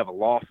you'd have a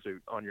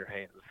lawsuit on your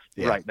hands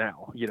right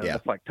now.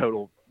 That's like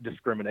total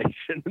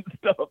discrimination and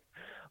stuff.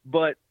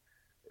 But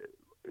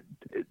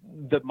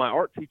my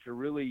art teacher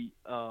really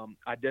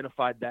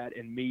identified that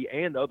in me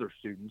and other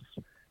students,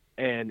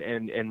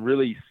 and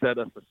really set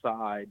us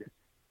aside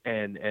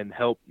and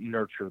helped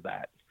nurture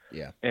that.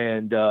 Yeah.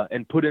 And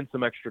put in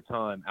some extra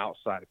time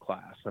outside of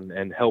class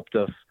and helped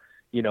us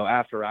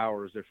after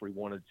hours if we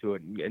wanted to,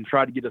 and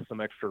try to get us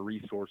some extra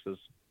resources.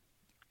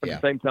 At Yeah.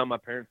 the same time, my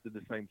parents did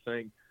the same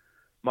thing.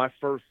 My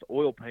first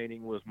oil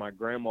painting was my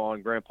grandma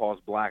and grandpa's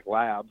black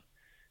lab,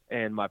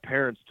 and my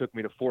parents took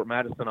me to Fort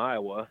Madison,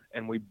 Iowa,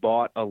 and we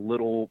bought a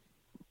little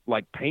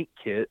like paint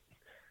kit.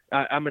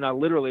 I mean, it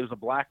was a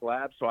black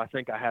lab, so I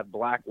think I had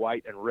black,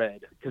 white, and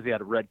red because he had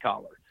a red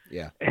collar.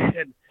 Yeah.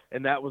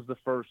 And that was the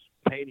first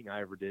painting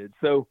I ever did.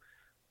 So,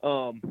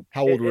 how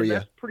old were you?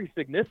 That's pretty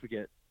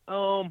significant.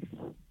 Man,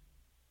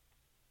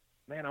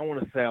 I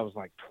want to say I was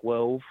like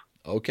 12.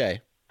 Okay.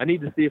 I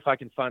need to see if I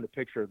can find a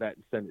picture of that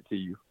and send it to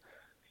you.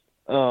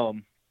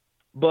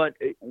 But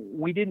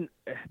we didn't,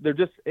 they're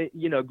just,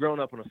 growing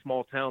up in a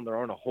small town, there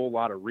aren't a whole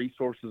lot of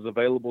resources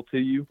available to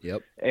you.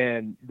 Yep.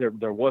 And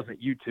there wasn't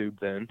YouTube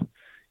then,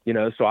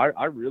 so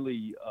I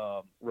really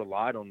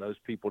relied on those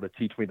people to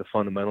teach me the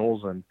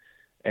fundamentals and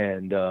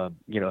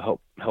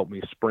help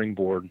me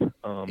springboard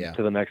to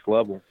the next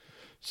level.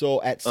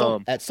 So at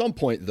some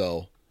point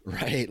though,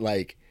 right?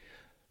 Like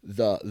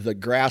the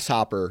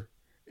grasshopper,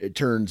 it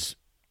turns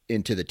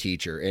into the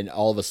teacher, and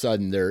all of a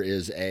sudden there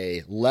is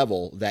a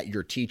level that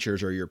your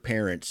teachers or your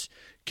parents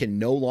can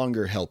no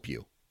longer help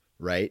you,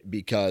 right?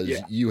 Because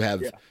you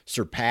have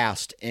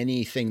surpassed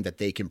anything that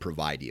they can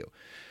provide you.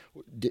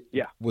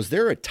 Was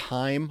there a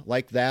time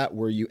like that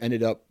where you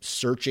ended up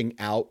searching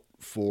out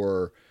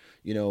for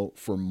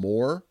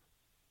more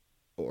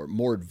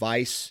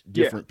advice,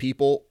 different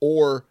people,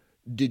 or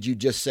did you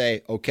just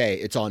say, okay,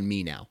 it's on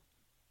me now?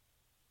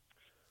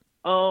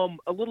 A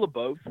little of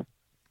both.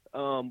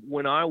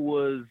 When I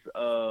was,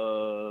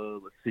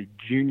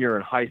 junior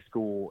in high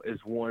school is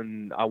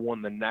when I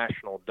won the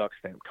national duck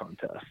stamp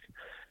contest.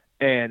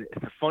 And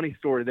it's a funny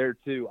story there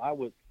too. I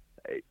was,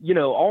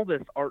 all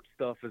this art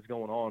stuff is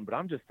going on, but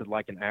I'm just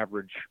like an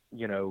average,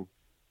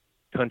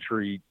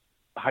 country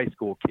high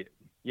school kid,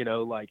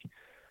 like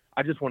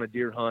I just want to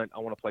deer hunt. I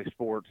want to play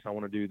sports. I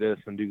want to do this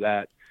and do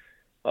that.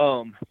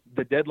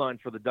 The deadline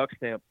for the duck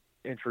stamp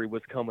entry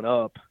was coming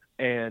up,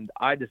 and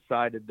I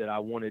decided that I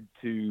wanted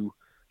to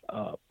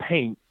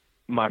paint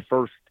my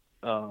first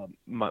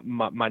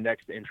my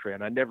next entry,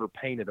 and I never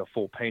painted a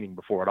full painting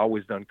before. I'd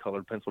always done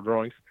colored pencil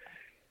drawings.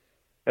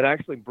 And I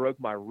actually broke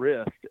my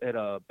wrist at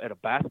a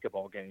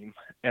basketball game,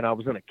 and I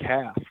was in a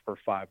cast for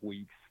 5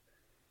 weeks.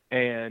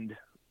 And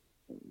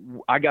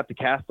I got the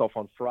cast off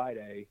on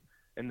Friday,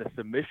 and the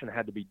submission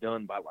had to be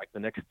done by like the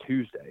next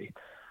Tuesday.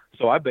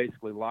 So I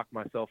basically locked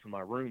myself in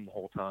my room the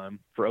whole time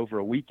for over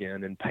a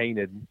weekend and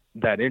painted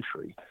that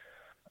entry.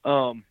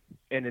 And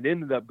it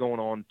ended up going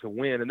on to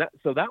win. And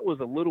that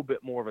was a little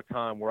bit more of a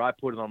time where I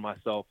put it on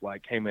myself,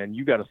 like, hey man,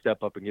 you got to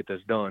step up and get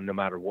this done no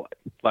matter what,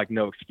 like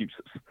no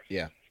excuses.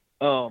 Yeah.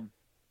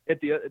 At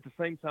the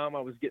same time,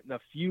 I was getting a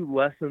few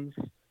lessons,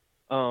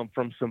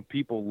 from some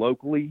people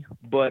locally,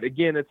 but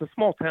again, it's a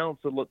small town.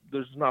 So look,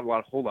 there's not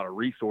a whole lot of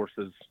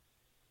resources,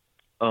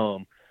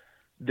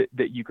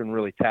 that you can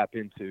really tap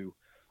into.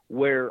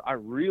 Where I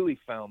really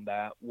found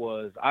that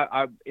was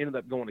I ended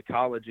up going to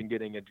college and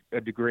getting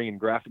a degree in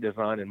graphic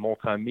design and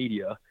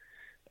multimedia.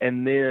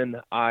 And then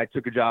I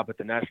took a job at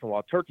the National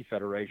Wild Turkey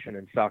Federation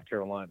in South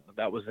Carolina.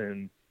 That was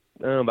in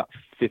about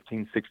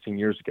 15, 16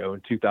 years ago,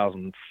 in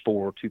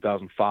 2004,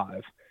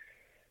 2005.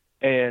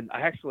 And I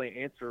actually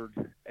answered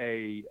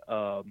a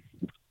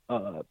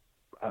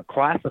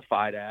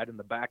classified ad in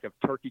the back of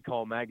Turkey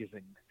Call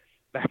magazine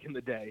back in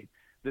the day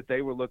that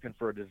they were looking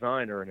for a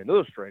designer and an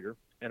illustrator.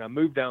 And I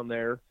moved down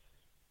there.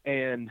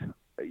 And,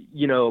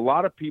 a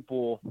lot of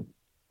people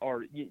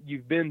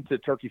you've been to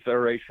Turkey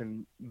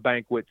Federation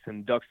banquets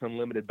and Ducks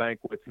Unlimited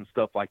banquets and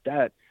stuff like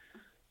that.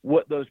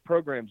 What those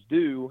programs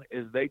do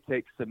is they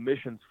take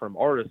submissions from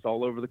artists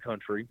all over the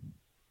country,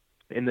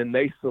 and then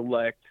they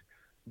select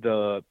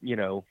the,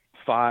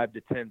 5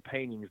 to 10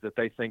 paintings that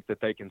they think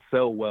that they can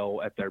sell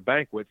well at their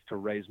banquets to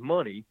raise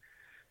money.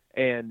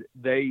 And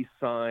they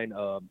sign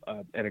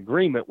an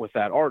agreement with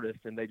that artist,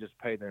 and they just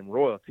pay them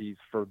royalties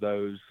for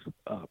those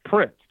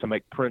prints, to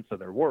make prints of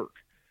their work.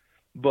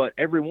 But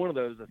every one of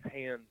those is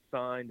hand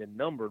signed and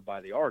numbered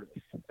by the artist.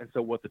 And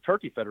so what the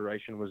Turkey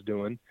Federation was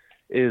doing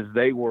is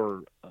they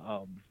were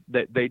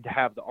they'd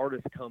have the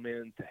artist come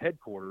in to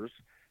headquarters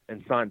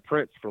and sign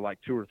prints for like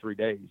 2 or 3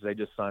 days. They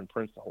just signed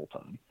prints the whole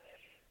time.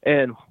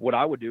 And what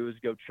I would do is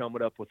go chum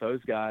it up with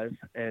those guys,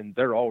 and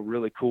they're all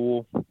really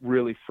cool,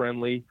 really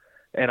friendly.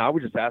 And I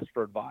would just ask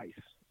for advice,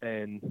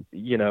 and,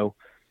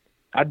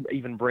 I'd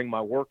even bring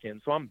my work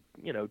in. So I'm,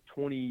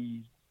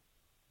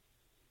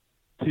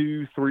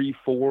 22, 3,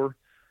 4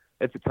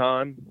 at the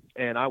time.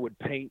 And I would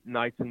paint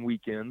nights and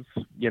weekends,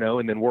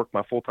 and then work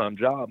my full-time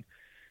job.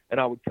 And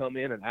I would come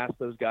in and ask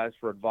those guys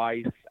for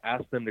advice,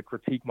 ask them to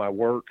critique my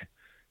work,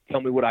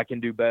 tell me what I can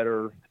do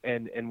better.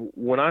 And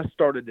when I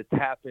started to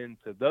tap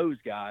into those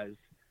guys,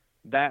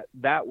 that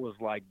was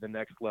like the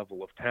next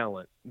level of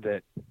talent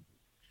that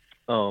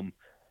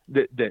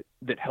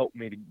helped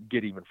me to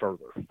get even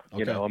further.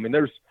 Okay. I mean,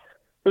 there's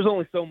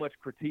only so much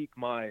critique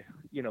my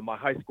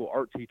high school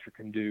art teacher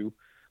can do,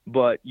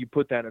 but you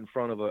put that in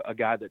front of a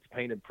guy that's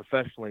painted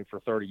professionally for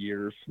 30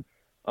 years,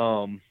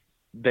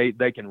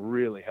 they can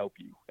really help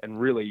you and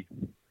really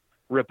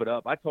rip it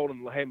up. I told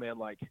him, hey man,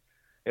 like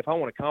if I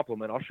want a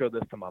compliment, I'll show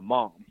this to my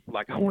mom.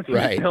 Like I want you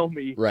to tell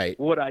me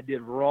what I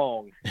did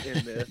wrong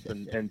in this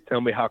and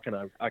tell me how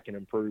I can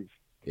improve.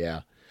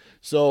 Yeah.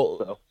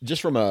 So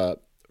just from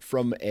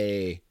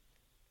a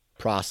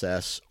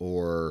process,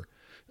 or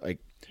like,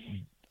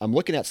 I'm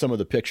looking at some of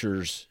the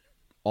pictures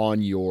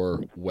on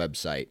your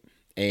website,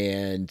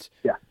 and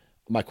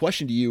my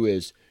question to you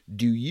is,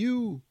 do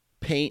you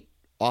paint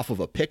off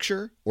of a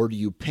picture, or do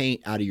you paint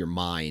out of your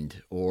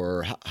mind,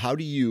 or how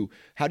do you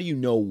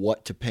know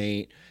what to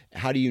paint?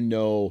 How do you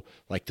know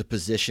like the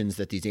positions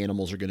that these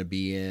animals are going to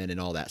be in and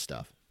all that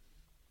stuff?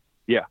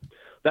 Yeah,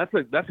 that's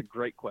a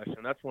great question.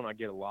 That's one I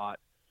get a lot.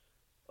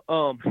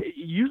 It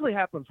usually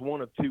happens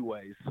one of two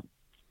ways.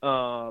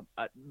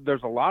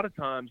 There's a lot of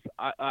times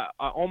I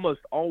almost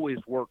always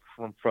work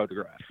from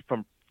photographs,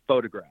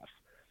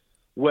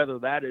 whether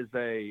that is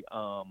a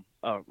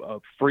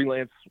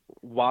freelance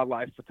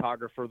wildlife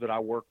photographer that I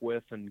work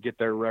with and get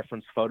their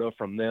reference photo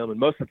from them. And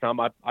most of the time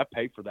I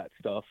pay for that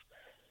stuff.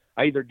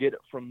 I either get it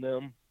from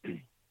them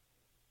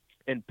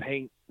and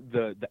paint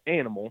the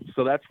animal.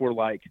 So that's where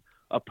like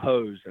a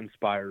pose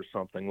inspires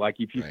something. Like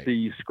if you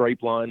see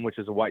Scrape Line, which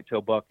is a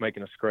whitetail buck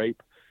making a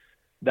scrape,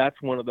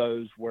 that's one of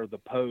those where the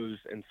pose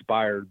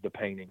inspired the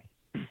painting.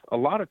 A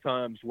lot of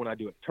times when I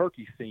do a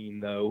turkey scene,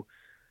 though,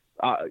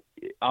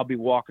 I'll be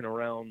walking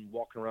around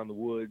the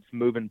woods,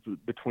 moving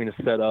between a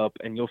setup,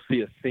 and you'll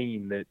see a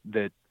scene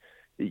that,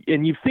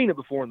 and you've seen it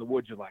before in the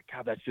woods. You're like,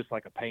 God, that's just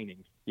like a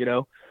painting, you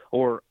know?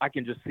 Or I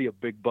can just see a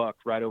big buck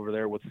right over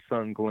there with the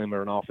sun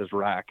glimmering off his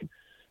rack.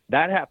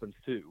 That happens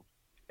too.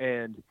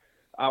 And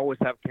I always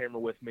have a camera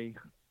with me,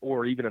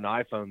 or even an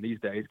iPhone these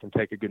days can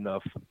take a good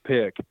enough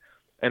pic,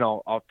 and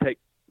I'll take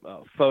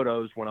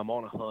photos when I'm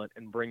on a hunt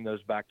and bring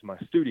those back to my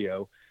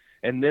studio.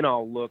 And then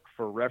I'll look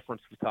for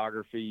reference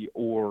photography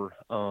or,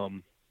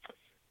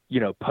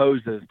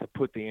 poses to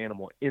put the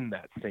animal in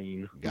that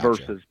scene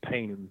versus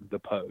painting the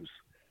pose.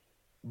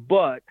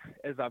 But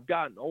as I've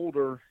gotten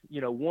older,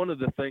 one of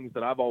the things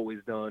that I've always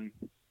done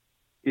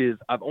is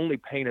I've only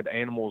painted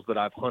animals that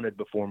I've hunted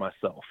before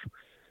myself,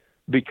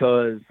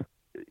 because,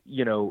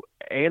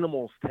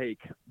 animals take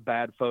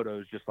bad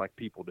photos just like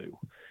people do.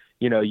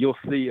 You'll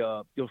see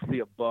a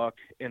buck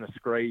in a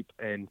scrape,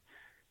 and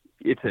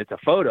it's a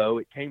photo.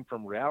 It came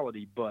from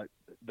reality, but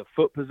the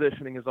foot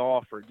positioning is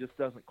off, or it just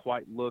doesn't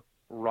quite look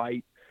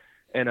right.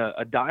 And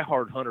a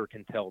diehard hunter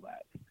can tell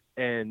that,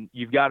 and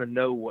you've got to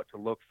know what to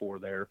look for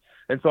there.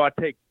 And so I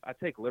take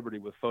liberty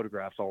with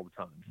photographs all the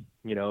time.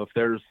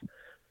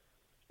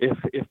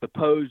 If the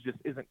pose just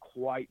isn't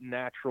quite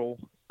natural,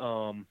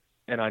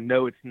 and I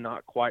know it's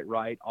not quite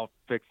right, I'll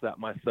fix that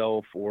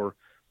myself or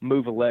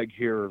move a leg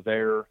here or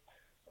there.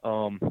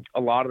 A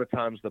lot of the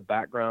times the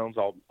backgrounds,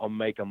 I'll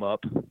make them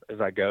up as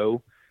I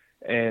go.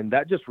 And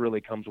that just really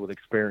comes with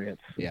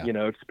experience,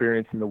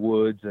 experience in the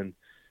woods. And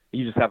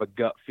you just have a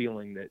gut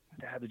feeling that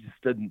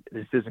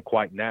this isn't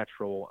quite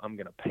natural. I'm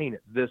going to paint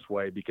it this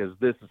way because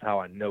this is how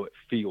I know it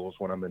feels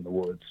when I'm in the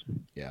woods.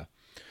 Yeah.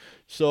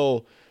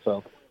 So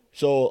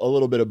a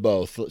little bit of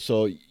both.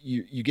 So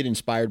you get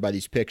inspired by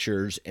these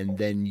pictures, and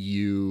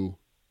then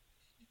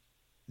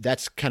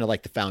that's kind of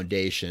like the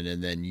foundation,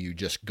 and then you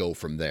just go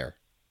from there.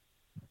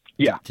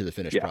 To the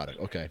finished product.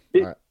 Okay.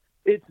 All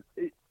right.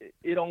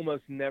 It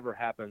almost never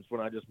happens when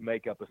I just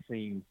make up a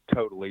scene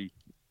totally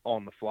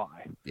on the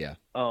fly. Yeah.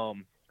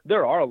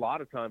 There are a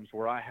lot of times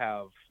where I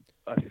have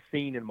a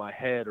scene in my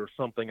head or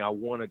something I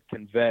want to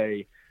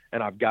convey,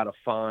 and I've got to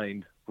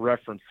find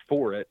reference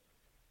for it.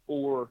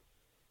 Or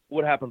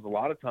what happens a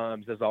lot of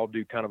times is I'll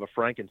do kind of a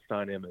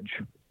Frankenstein image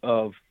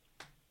of,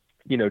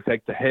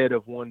 take the head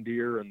of one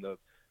deer and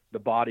the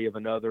body of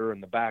another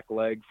and the back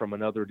leg from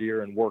another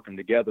deer and work them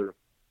together,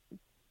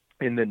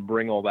 and then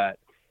bring all that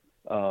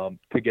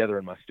together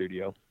in my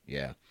studio.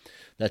 Yeah,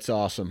 that's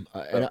awesome.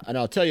 And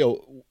I'll tell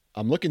you,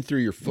 I'm looking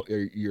through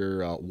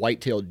your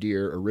white-tailed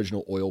deer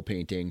original oil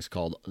paintings.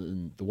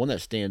 The one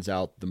that stands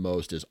out the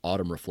most is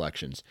Autumn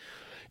Reflections.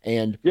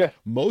 And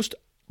most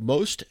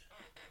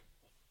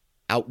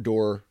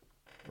outdoor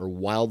or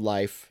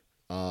wildlife,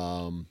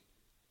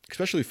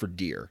 especially for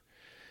deer,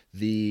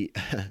 they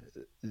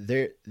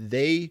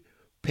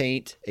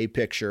paint a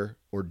picture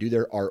or do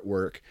their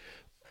artwork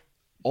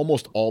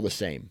almost all the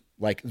same.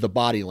 Like the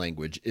body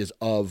language is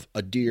of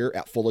a deer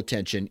at full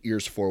attention,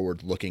 ears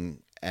forward,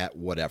 looking at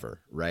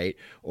whatever, right?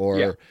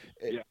 Or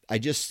I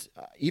just,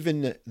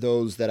 even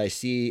those that I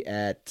see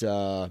at,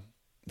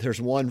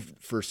 there's one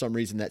for some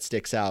reason that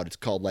sticks out. It's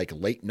called like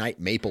Late Night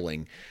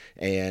Mapling,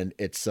 and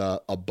it's a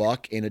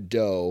buck and a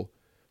doe.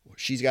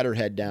 She's got her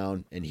head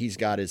down and he's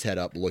got his head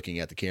up looking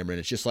at the camera, and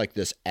it's just like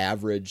this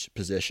average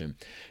position.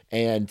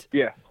 And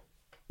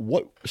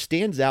what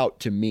stands out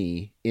to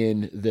me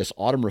in this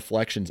Autumn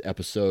Reflections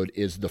episode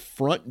is the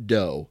front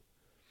doe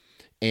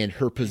and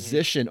her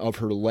position of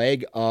her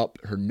leg up,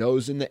 her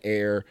nose in the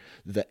air,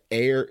 the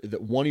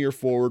one ear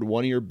forward,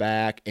 one ear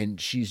back.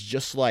 And she's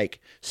just like,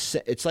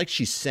 it's like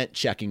she's scent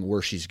checking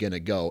where she's going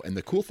to go. And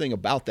the cool thing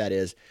about that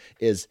is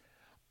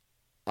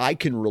I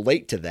can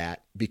relate to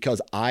that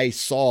because I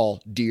saw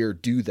deer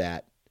do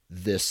that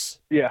this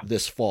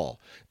fall.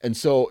 And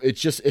so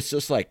it's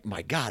just like,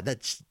 my God,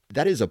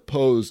 that is a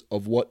pose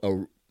of what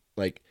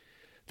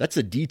that's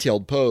a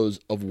detailed pose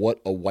of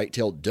what a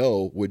white-tailed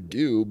doe would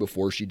do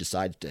before she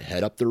decides to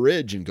head up the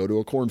ridge and go to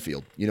a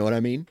cornfield. You know what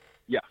I mean?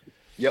 Yeah.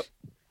 Yep.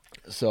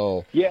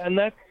 So yeah, and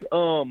that's a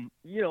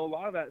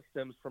lot of that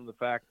stems from the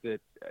fact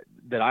that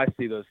I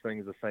see those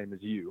things the same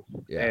as you.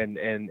 Yeah.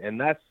 And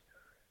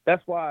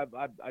that's why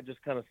I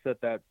just kind of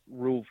set that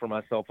rule for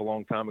myself a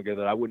long time ago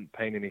that I wouldn't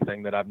paint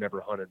anything that I've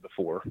never hunted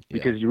before,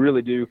 because you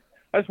really do.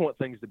 I just want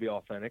things to be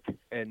authentic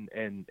and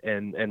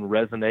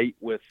resonate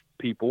with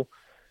people.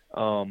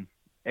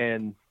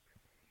 And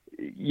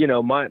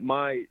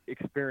my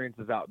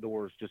experiences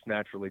outdoors just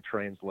naturally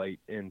translate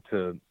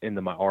into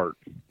my art.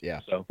 Yeah.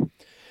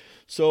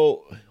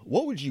 So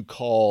what would you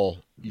call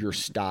your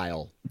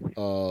style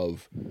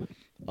of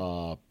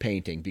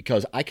painting?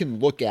 Because I can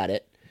look at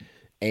it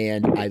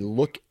and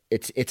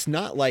it's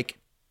not like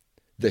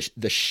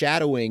the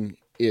shadowing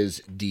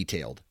is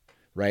detailed,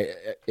 right?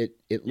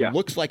 It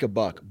looks like a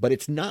buck, but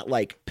it's not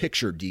like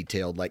picture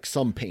detailed like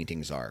some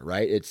paintings are,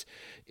 right? It's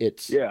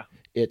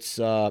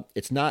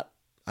not,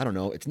 I don't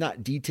know, it's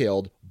not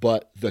detailed,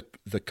 but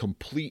the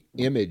complete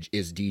image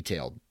is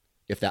detailed,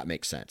 if that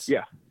makes sense.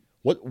 Yeah.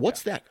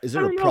 What's that? Is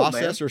there a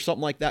process or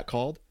something like that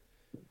called?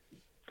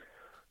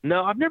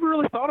 No, I've never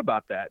really thought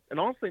about that. And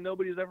honestly,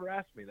 nobody's ever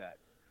asked me that.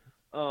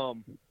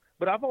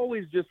 But I've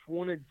always just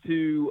wanted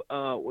to,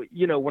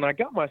 when I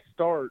got my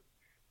start,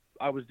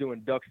 I was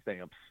doing duck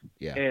stamps.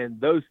 Yeah.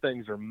 And those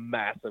things are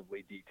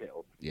massively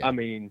detailed. Yeah. I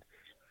mean,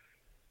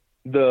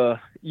 the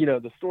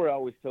story I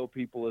always tell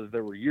people is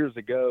there were years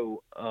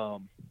ago,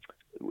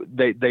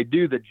 they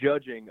do the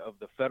judging of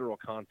the federal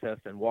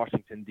contest in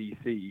Washington,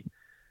 D.C.,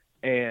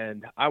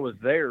 and I was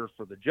there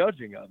for the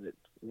judging of it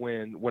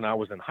when I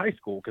was in high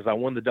school, because I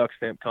won the duck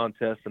stamp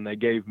contest, and they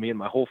gave me and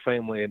my whole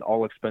family an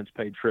all expense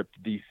paid trip to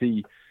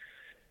D.C.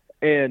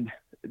 And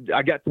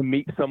I got to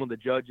meet some of the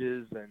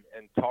judges and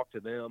talk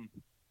to them.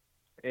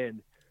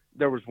 And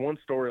there was one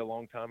story a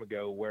long time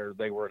ago where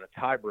they were in a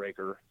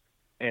tiebreaker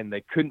and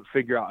they couldn't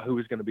figure out who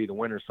was going to be the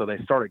winner. So they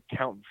started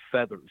counting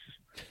feathers.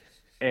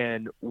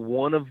 And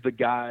one of the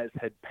guys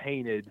had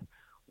painted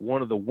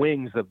one of the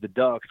wings of the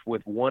ducks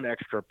with one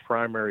extra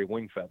primary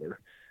wing feather.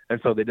 And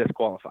so they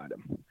disqualified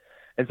him.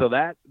 And so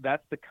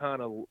that's the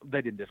kind of,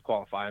 they didn't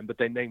disqualify him, but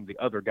they named the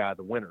other guy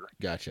the winner.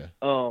 Gotcha.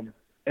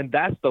 And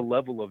that's the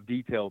level of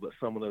detail that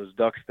some of those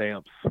duck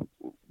stamps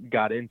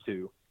got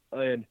into.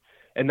 And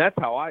that's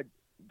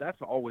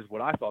always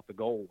what I thought the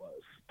goal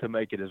was, to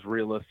make it as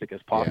realistic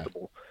as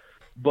possible. Yeah.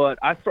 But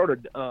I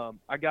started,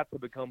 I got to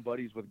become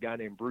buddies with a guy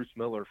named Bruce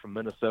Miller from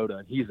Minnesota,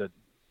 and he's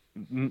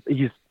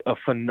a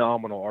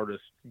phenomenal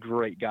artist,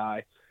 great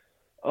guy.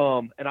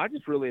 And I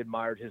just really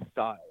admired his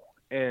style.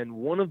 And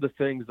one of the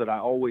things that I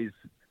always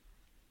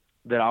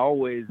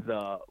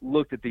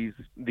looked at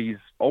these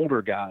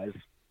older guys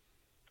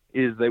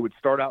is they would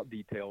start out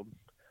detailed.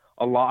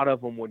 A lot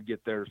of them would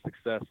get their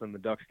success in the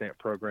duck stamp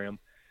program,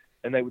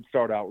 and they would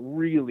start out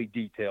really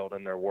detailed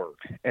in their work.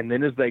 And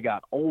then as they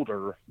got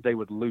older, they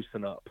would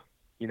loosen up.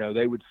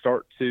 They would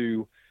start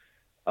to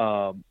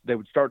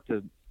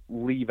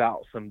leave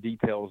out some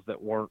details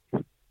that weren't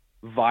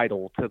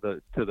vital to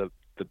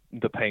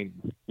the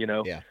painting.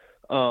 Yeah.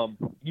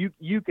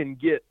 You can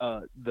get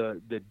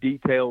the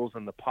details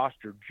and the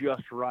posture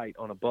just right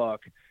on a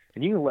buck,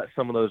 and you can let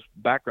some of those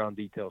background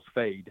details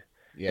fade.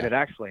 Yeah. And it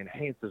actually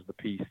enhances the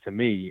piece to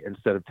me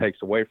instead of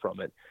takes away from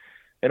it.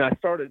 And I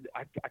kind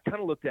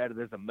of looked at it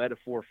as a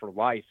metaphor for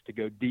life, to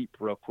go deep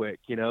real quick.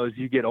 As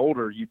you get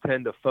older, you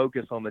tend to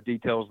focus on the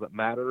details that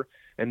matter,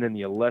 and then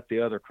you let the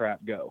other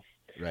crap go.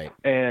 Right.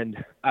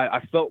 And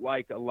I felt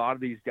like a lot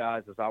of these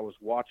guys, as I was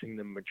watching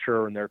them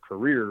mature in their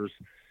careers,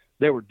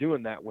 they were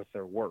doing that with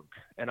their work.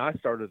 And I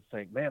started to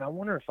think, man, I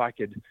wonder if I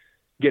could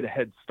get a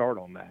head start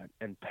on that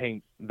and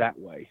paint that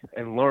way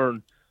and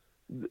learn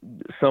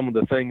some of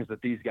the things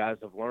that these guys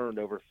have learned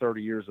over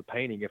 30 years of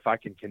painting, if I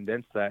can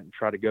condense that and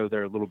try to go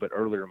there a little bit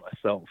earlier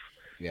myself.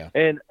 Yeah.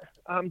 And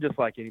I'm just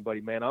like anybody,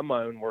 man. I'm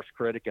my own worst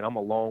critic, and I'm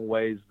a long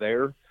ways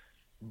there,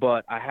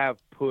 but I have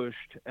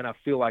pushed, and I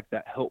feel like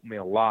that helped me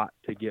a lot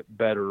to get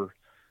better,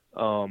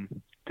 to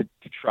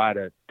try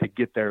to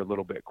get there a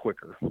little bit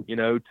quicker,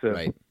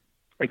 to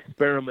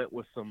experiment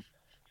with some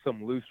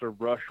looser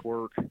brush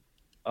work,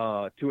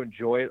 to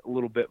enjoy it a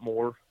little bit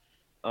more.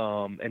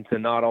 And to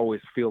not always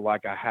feel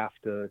like I have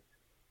to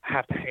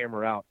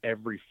hammer out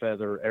every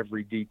feather,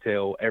 every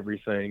detail,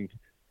 everything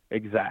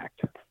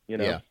exact,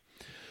 Yeah.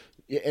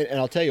 And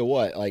I'll tell you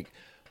what, like,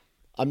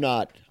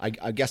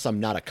 I guess I'm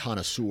not a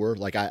connoisseur.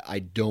 Like I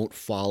don't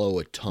follow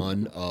a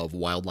ton of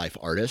wildlife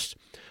artists,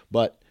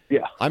 but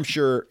yeah, I'm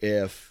sure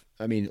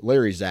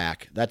Larry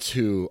Zach, that's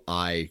who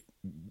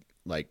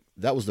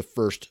that was the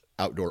first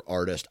outdoor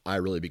artist I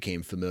really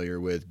became familiar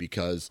with,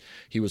 because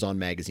he was on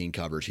magazine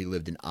covers. He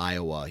lived in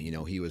Iowa.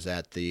 He was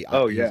at the,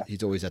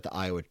 he's always at the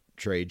Iowa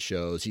trade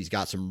shows. He's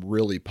got some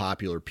really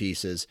popular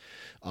pieces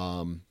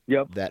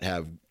that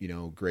have,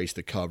 graced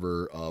the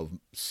cover of,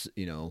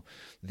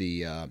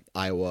 the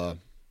Iowa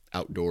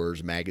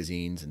Outdoors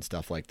magazines and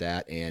stuff like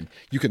that. And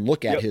you can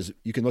look at his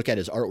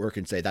artwork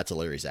and say, that's a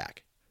Larry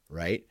Zach,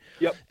 right?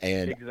 Yep.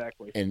 And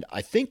exactly. And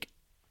I think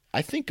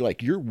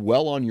like you're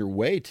well on your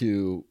way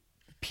to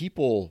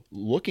people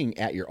looking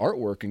at your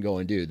artwork and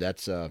going, dude,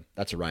 that's a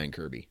Ryan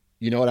Kirby.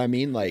 You know what I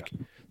mean? Like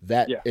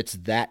it's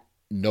that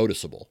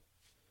noticeable.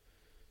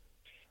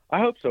 I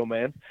hope so,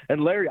 man.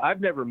 And Larry,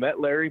 I've never met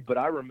Larry, but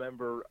I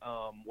remember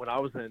when I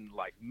was in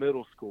like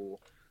middle school,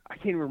 I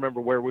can't even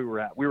remember where we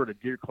were at. We were at a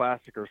Deer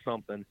Classic or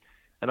something,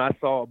 and I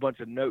saw a bunch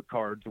of note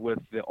cards with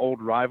the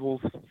old Rivals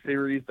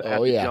series that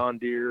had the John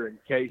Deere and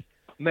Case.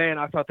 Man,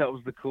 I thought that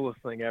was the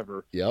coolest thing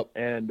ever. Yep.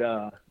 And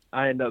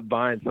I ended up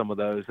buying some of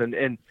those.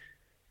 And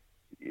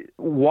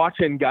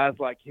watching guys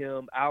like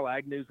him, Al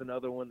Agnew's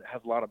another one that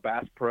has a lot of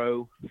Bass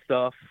Pro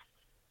stuff.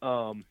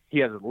 He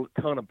has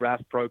a ton of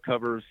Bass Pro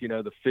covers,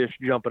 the fish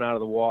jumping out of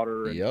the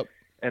water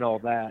and all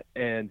that.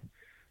 And,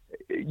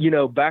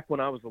 back when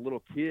I was a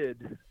little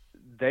kid,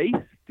 they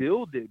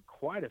still did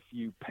quite a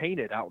few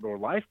painted outdoor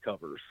life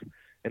covers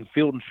and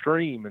Field and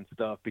Stream and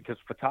stuff, because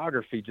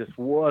photography just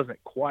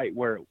wasn't quite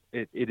where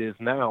it is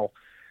now.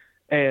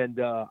 And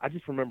I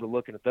just remember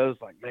looking at those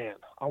like, man,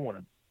 I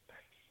want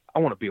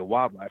to be a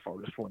wildlife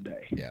artist one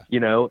day. Yeah.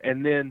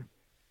 And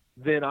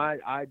then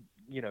I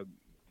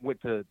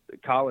went to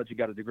college and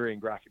got a degree in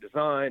graphic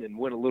design and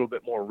went a little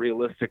bit more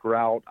realistic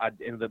route. I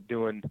ended up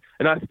doing,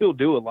 and I still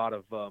do a lot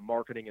of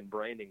marketing and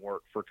branding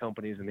work for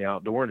companies in the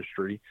outdoor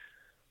industry.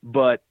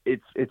 But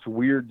it's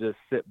weird to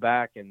sit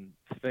back and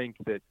think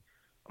that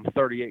I'm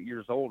 38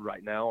 years old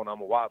right now and I'm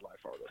a wildlife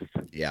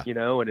artist. Yeah.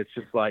 And it's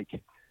just like,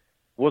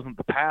 wasn't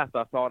the path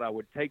I thought I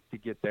would take to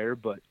get there,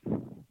 but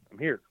I'm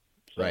here.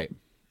 So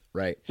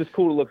Right. it's just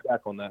cool to look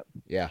back on that.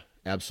 Yeah,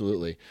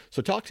 absolutely.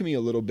 So talk to me a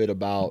little bit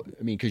about,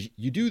 because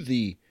you do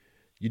the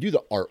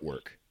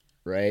artwork,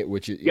 right?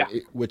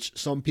 Which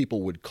some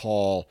people would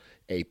call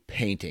a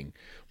painting,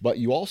 but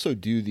you also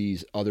do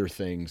these other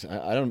things.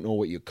 I don't know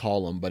what you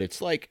call them, but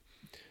it's like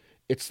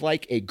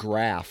a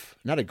graph,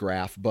 not a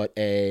graph, but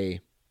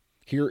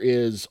here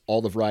is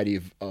all the variety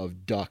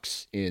of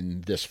ducks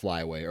in this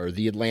flyway or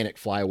the Atlantic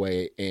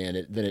flyway.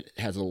 And then it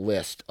has a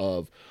list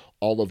of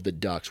all of the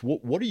ducks.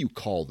 What do you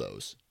call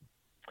those?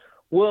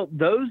 Well,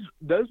 those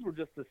were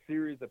just a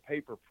series of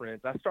paper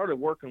prints. I started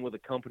working with a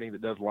company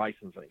that does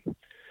licensing,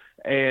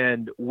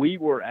 and we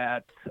were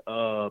at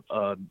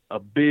a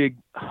big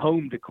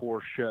home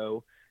decor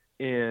show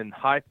in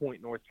High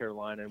Point, North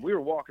Carolina, and we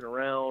were walking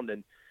around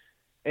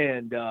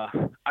and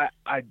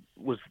I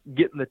was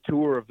getting the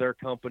tour of their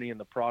company and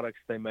the products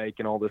they make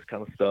and all this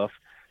kind of stuff.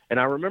 And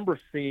I remember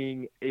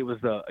seeing it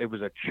was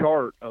a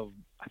chart of,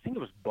 I think it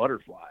was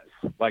butterflies,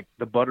 like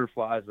the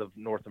butterflies of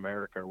North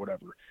America or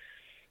whatever.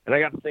 And I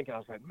got to thinking, I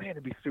was like, man,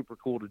 it'd be super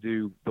cool to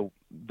do the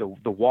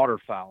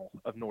waterfowl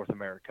of North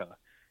America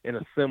in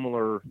a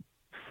similar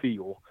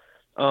feel.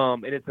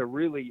 And I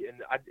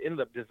ended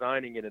up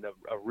designing it in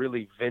a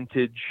really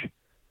vintage,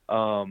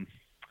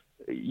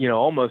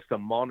 almost a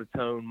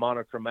monotone,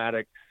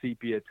 monochromatic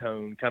sepia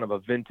tone, kind of a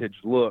vintage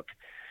look.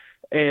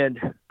 And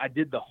I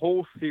did the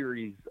whole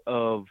series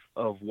of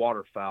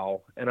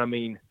waterfowl. And I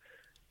mean,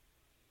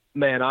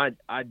 man, I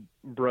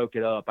broke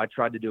it up. I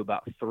tried to do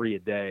about 3 a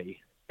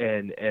day.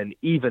 And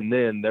even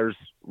then there's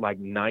like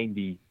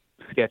 90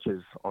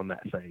 sketches on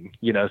that thing,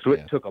 so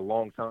it took a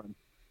long time.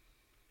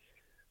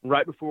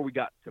 Right before we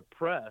got to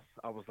press,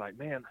 I was like,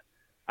 man,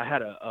 I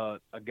had a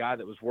guy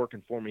that was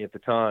working for me at the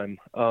time,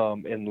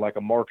 in like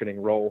a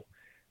marketing role.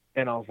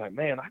 And I was like,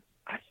 man,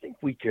 I think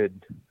we could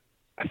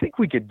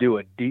do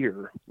a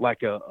deer,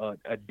 like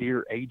a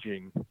deer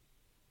aging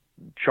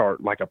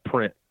chart, like a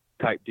print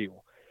type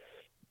deal.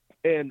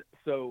 And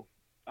so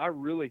I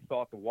really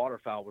thought the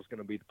waterfowl was going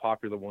to be the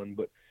popular one,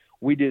 but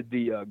we did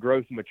the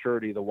growth and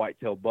maturity of the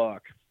whitetail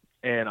buck.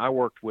 And I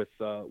worked with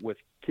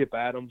Kip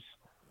Adams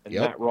and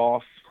Matt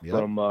Ross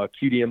from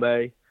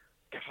QDMA.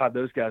 God,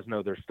 those guys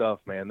know their stuff,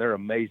 man. They're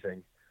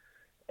amazing.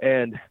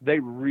 And they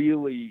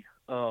really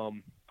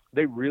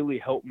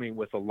helped me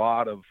with a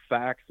lot of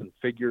facts and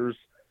figures.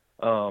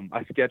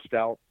 I sketched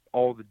out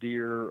all the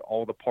deer,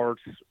 all the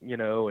parts,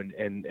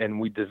 and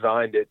we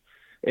designed it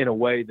in a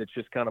way that's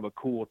just kind of a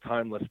cool,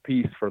 timeless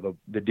piece for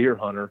the deer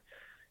hunter.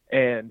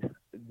 And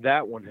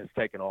that one has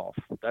taken off.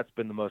 That's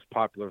been the most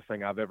popular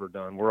thing I've ever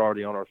done. We're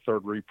already on our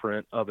 3rd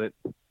reprint of it.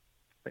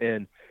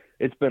 And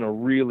it's been a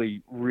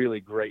really,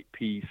 really great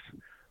piece.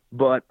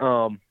 But,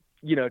 to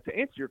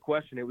answer your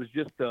question, it was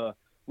just,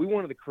 we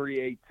wanted to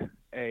create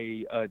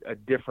a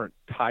different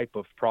type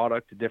of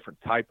product, a different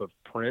type of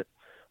print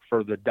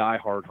for the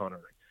diehard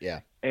hunter.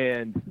 Yeah.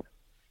 And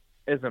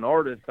as an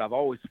artist, I've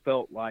always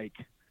felt like,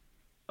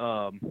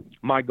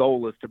 my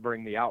goal is to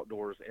bring the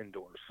outdoors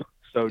indoors.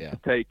 So to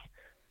take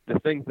the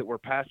things that we're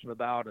passionate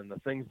about and the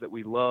things that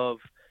we love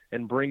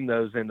and bring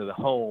those into the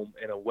home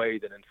in a way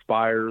that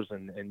inspires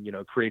and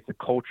creates a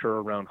culture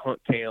around hunt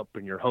camp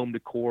and your home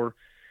decor.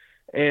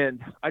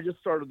 And I just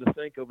started to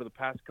think over the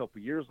past couple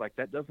of years, like,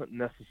 that doesn't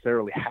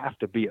necessarily have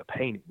to be a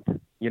painting.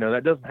 You know,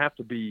 that doesn't have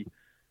to be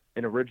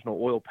an original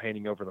oil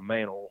painting over the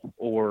mantle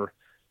or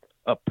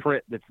a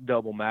print that's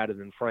double matted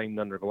and framed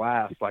under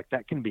glass. Like,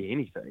 that can be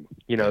anything.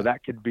 You know,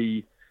 that could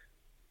be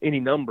any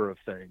number of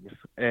things.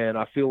 And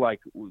I feel like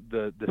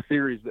the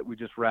series that we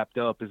just wrapped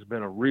up has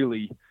been a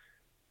really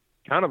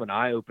kind of an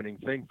eye-opening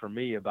thing for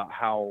me about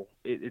how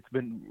it's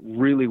been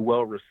really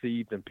well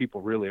received and people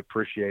really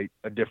appreciate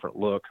a different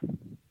look.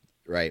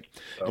 Right.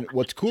 So. And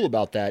what's cool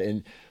about that,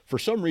 and for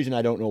some reason,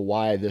 I don't know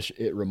why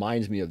it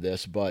reminds me of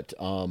this, but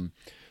so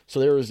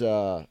there was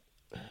I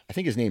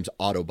think his name's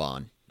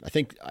Audubon. I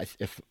think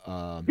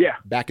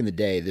back in the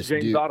day, this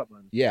James dude,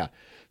 Audubon. Yeah.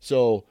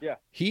 So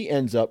he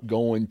ends up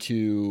going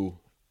to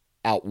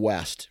out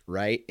west,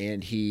 right?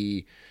 And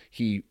he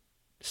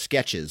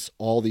sketches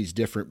all these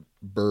different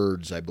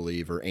birds, I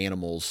believe, or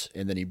animals,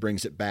 and then he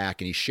brings it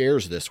back and he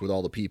shares this with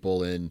all the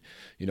people in,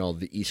 you know,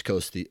 the East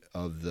Coast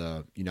of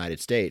the United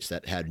States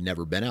that had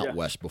never been out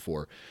west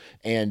before.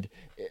 And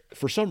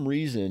for some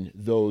reason,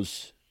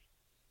 those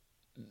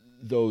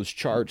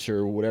charts,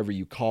 or whatever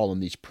you call them,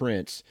 these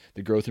prints,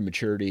 the growth and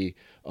maturity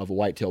of a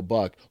whitetail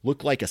buck,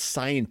 look like a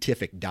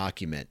scientific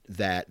document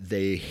that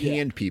they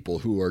hand people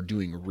who are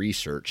doing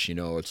research. You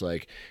know, it's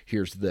like,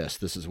 here's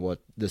this is what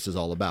this is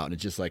all about. And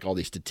it's just like all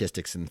these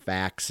statistics and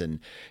facts,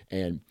 and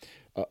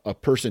a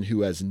person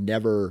who has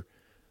never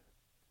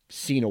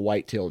seen a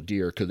whitetail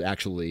deer could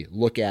actually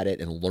look at it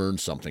and learn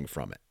something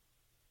from it.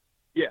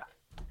 Yeah.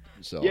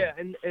 So, yeah.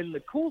 And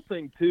the cool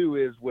thing too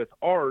is with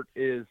art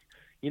is,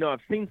 you know,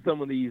 I've seen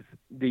some of these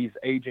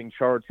aging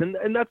charts,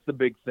 and that's the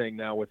big thing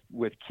now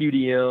with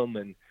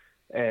QDM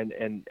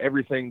and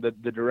everything. The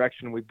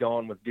direction we've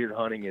gone with deer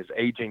hunting is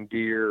aging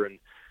deer and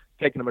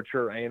taking a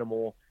mature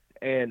animal.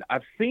 And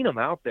I've seen them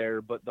out there,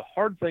 but the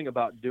hard thing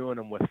about doing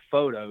them with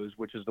photos,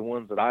 which is the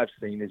ones that I've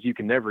seen, is you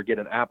can never get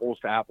an apples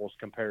to apples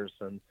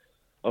comparison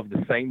of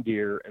the same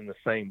deer in the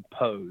same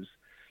pose.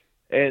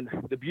 And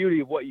the beauty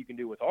of what you can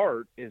do with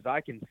art is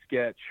I can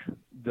sketch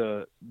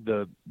the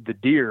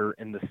deer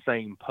in the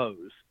same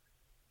pose.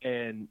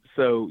 And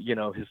so, you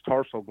know, his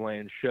tarsal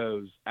gland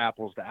shows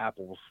apples to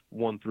apples,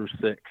 1 through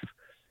 6,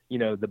 you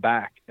know, the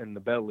back and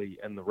the belly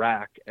and the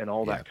rack and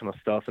all that kind of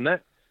stuff. And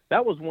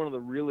that was one of the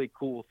really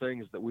cool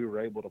things that we were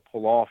able to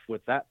pull off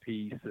with that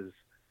piece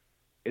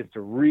is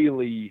to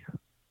really,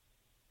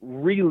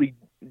 really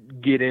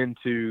get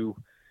into,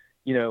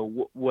 you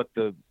know, what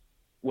a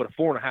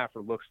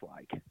 4.5er looks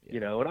like, you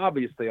know, and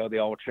obviously they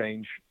all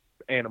change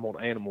animal to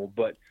animal,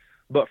 but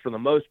for the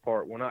most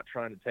part, we're not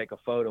trying to take a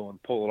photo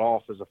and pull it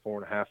off as a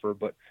 4.5er,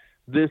 but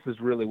this is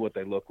really what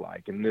they look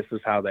like, and this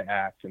is how they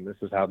act, and this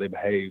is how they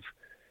behave.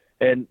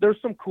 And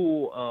there's some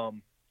cool,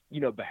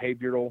 you know,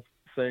 behavioral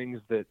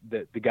things that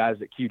the guys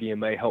at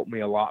QDMA helped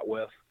me a lot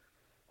with,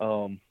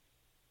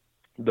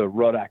 the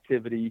rut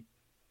activity,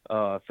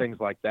 things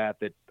like that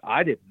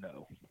I didn't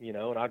know, you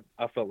know, and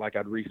I felt like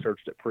I'd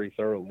researched it pretty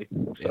thoroughly.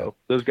 So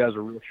those guys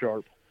are real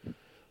sharp.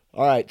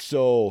 All right.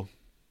 So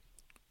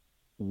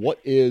what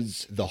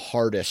is the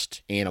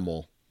hardest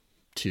animal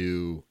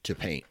to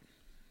paint?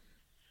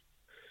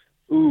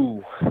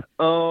 Ooh,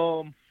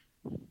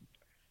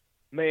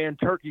 man,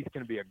 turkey's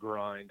going to be a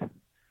grind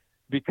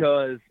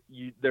because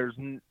there's,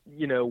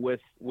 you know,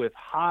 with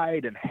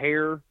hide and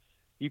hair,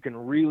 you can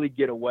really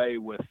get away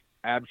with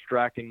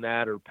abstracting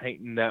that or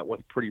painting that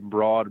with pretty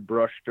broad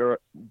brush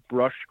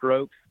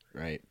strokes.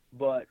 Right.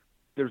 But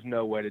there's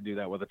no way to do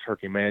that with a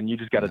turkey, man. You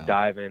just got to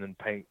dive in and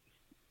paint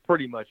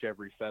pretty much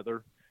every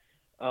feather.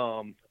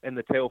 And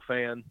the tail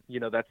fan, you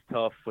know, that's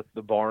tough with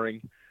the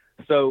barring.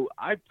 So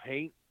I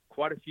paint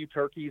quite a few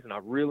turkeys and I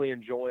really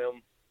enjoy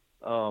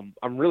them.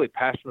 I'm really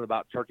passionate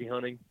about turkey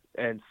hunting.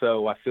 And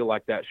so I feel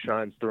like that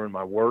shines through in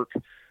my work,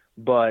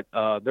 but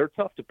they're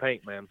tough to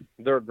paint, man.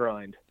 They're a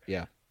grind.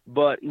 Yeah.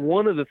 But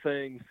one of the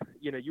things,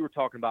 you know, you were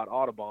talking about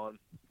Audubon.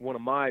 One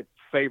of my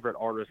favorite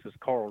artists is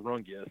Carl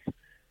Rungius,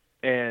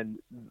 and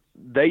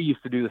they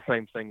used to do the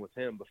same thing with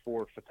him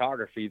before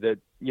photography, that,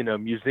 you know,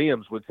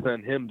 museums would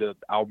send him to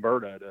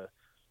Alberta to,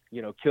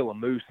 you know, kill a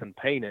moose and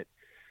paint it.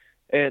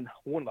 And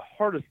one of the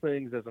hardest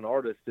things as an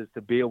artist is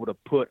to be able to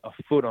put a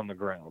foot on the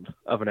ground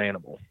of an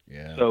animal.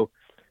 Yeah. So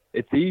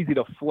it's easy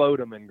to float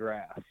them in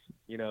grass,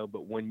 you know,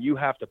 but when you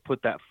have to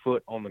put that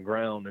foot on the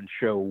ground and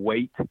show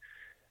weight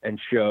and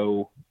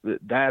show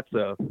that's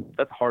a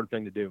hard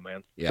thing to do,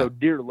 man. Yeah. So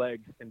deer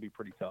legs can be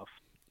pretty tough.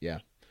 Yeah.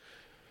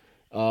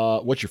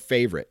 What's your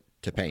favorite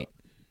to paint?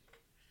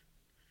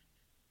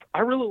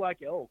 I really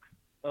like elk.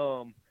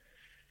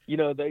 You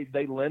know,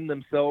 they lend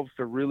themselves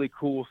to really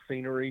cool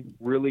scenery,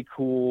 really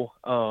cool.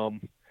 A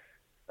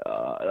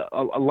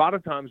lot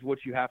of times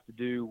what you have to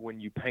do when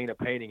you paint a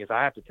painting is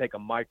I have to take a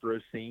micro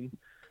scene.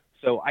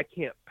 So I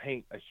can't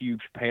paint a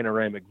huge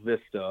panoramic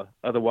vista.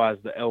 Otherwise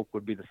the elk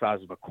would be the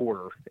size of a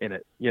quarter in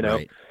it, you know?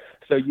 Right.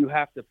 So you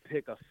have to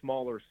pick a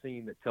smaller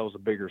scene that tells a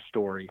bigger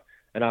story.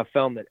 And I've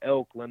found that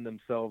elk lend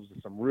themselves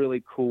to some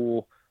really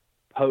cool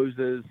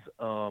poses.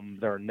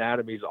 Their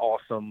anatomy is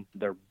awesome.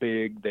 They're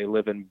big. They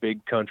live in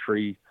big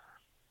country.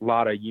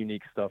 lot of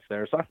unique stuff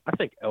there. So I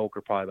think elk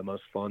are probably the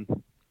most fun.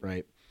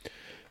 Right.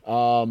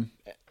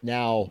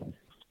 Now,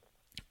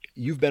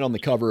 you've been on the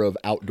cover of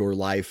Outdoor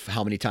Life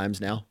how many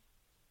times now?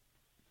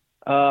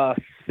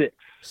 6.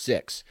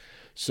 6.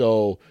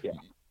 So yeah.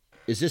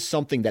 Is this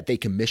something that they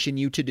commission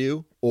you to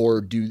do,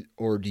 or do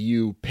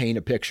you paint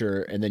a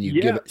picture and then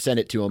you send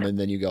it to them and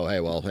then you go,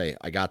 hey,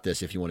 I got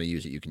this. If you want to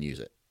use it, you can use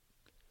it.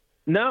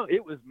 No,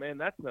 it was, man,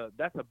 that's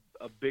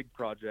a big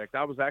project.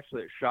 I was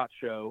actually at SHOT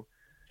Show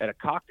at a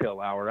cocktail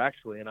hour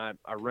actually. And I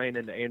ran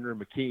into Andrew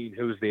McKean,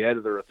 who was the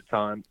editor at the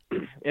time.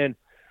 And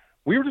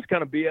we were just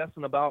kind of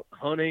BSing about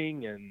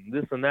hunting and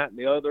this and that and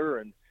the other.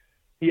 And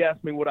he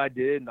asked me what I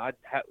did, and I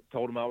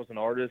told him I was an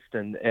artist,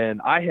 and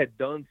I had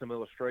done some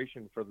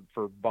illustration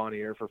for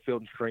Bonnier, for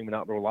Field and Stream and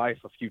Outdoor Life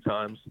a few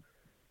times,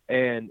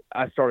 and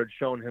I started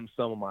showing him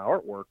some of my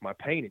artwork, my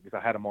paintings. I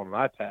had them on an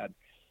iPad,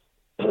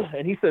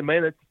 and he said,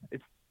 "Man,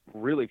 it's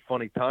really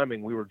funny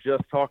timing. We were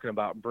just talking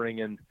about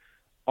bringing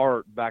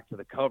art back to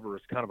the cover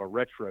as kind of a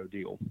retro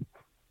deal."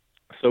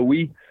 So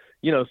we,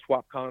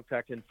 swapped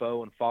contact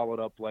info and followed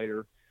up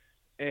later.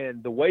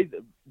 And the way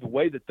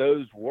that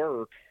those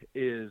work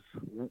is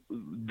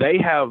they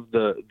have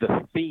the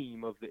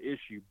theme of the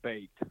issue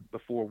baked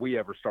before we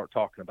ever start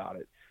talking about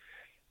it.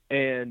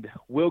 And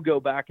we'll go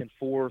back and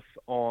forth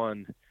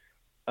on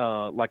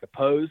like a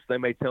pose. They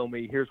may tell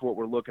me, here's what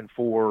we're looking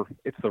for.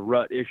 It's the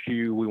rut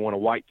issue. We want a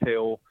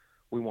whitetail.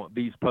 We want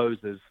these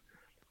poses.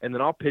 And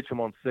then I'll pitch them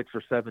on 6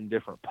 or 7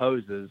 different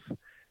poses.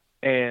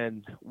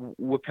 And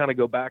we'll kind of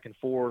go back and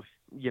forth,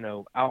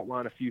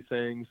 outline a few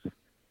things.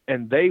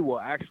 And they will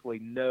actually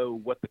know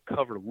what the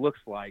cover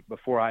looks like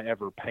before I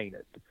ever paint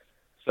it.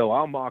 So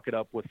I'll mock it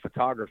up with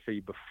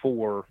photography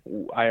before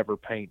I ever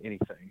paint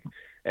anything.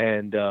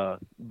 And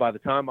by the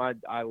time I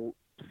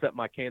set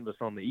my canvas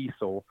on the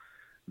easel,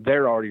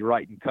 they're already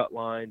writing cut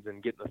lines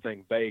and getting the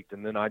thing baked.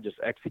 And then I just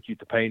execute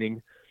the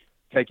painting,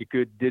 take a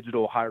good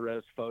digital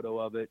high-res photo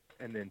of it,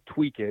 and then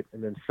tweak it,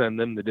 and then send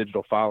them the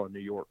digital file in New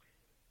York.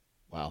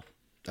 Wow.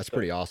 That's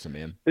pretty awesome,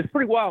 man. It's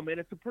pretty wild, man.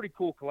 It's a pretty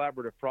cool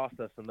collaborative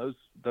process, and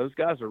those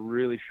guys are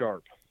really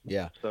sharp.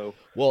 Yeah. So,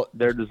 well,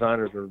 their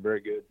designers are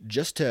very good.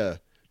 Just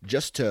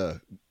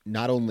to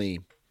not only,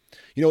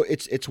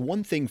 it's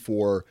one thing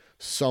for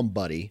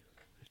somebody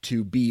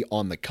to be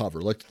on the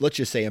cover. Let's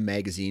just say a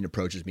magazine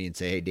approaches me and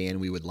say, "Hey,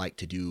 Dan, we would like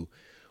to do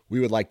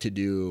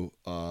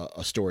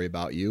a story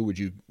about you. Would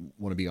you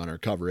want to be on our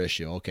cover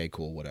issue?" Okay,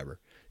 cool, whatever.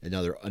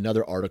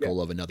 Another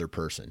article of another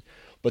person.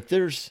 But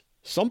there's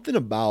something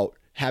about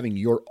having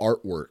your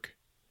artwork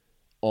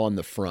on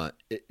the front.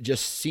 It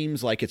just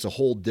seems like it's a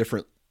whole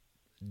different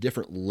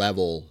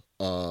level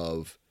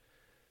of,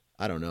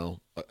 I don't know,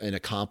 an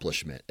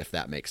accomplishment, if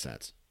that makes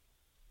sense.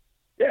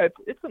 Yeah,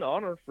 it's an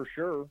honor for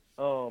sure.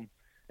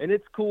 And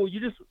it's cool.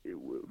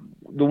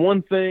 The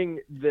one thing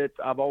that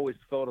I've always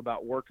felt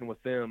about working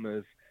with them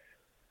is,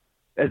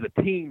 as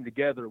a team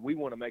together, we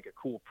want to make a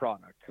cool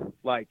product.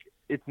 Like,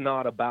 it's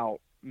not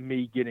about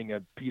me getting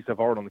a piece of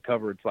art on the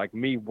cover. It's like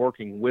me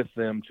working with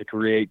them to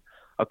create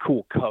a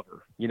cool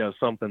cover,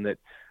 something that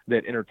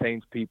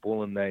entertains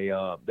people and they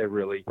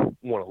really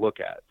want to look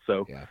at.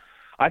 So yeah.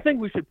 I think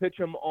we should pitch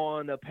them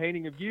on a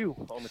painting of you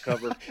on the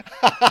cover.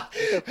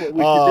 That's what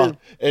we should do.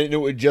 And it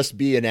would just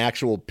be an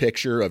actual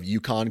picture of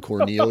Yukon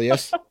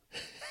Cornelius.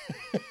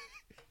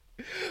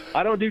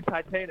 I don't do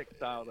Titanic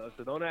style though,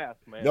 so don't ask,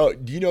 man. No,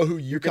 do you know who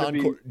Yukon?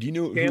 Do you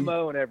know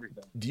camo and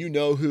everything? Do you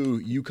know who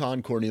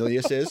Yukon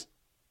Cornelius is?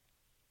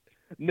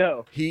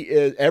 No. He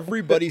is.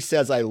 Everybody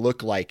says I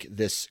look like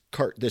this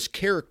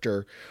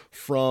character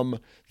from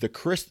the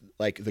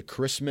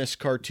Christmas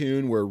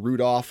cartoon where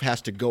Rudolph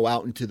has to go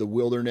out into the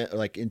wilderness,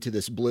 like into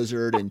this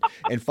blizzard,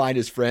 and find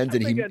his friends.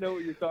 And I know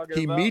what you're talking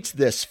he about. meets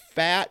this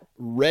fat,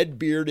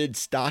 red-bearded,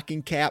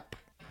 stocking cap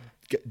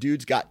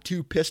dude's got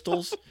 2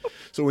 pistols.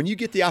 So when you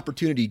get the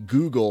opportunity,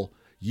 Google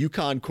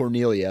Yukon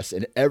Cornelius,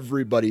 and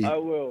everybody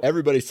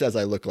says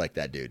I look like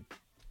that dude.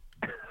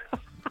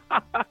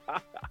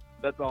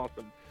 That's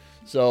awesome.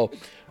 So,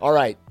 all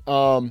right,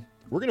 we're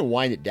going to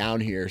wind it down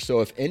here.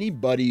 So if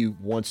anybody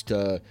wants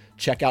to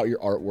check out your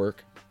artwork,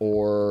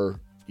 or,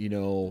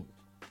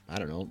 I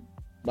don't know,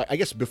 I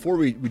guess before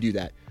we do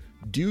that,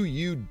 do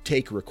you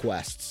take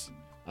requests?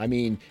 I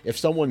mean, if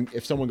someone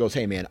goes,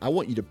 "Hey man, I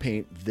want you to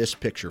paint this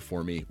picture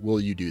for me,"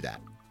 will you do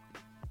that?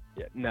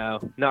 Yeah,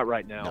 no, not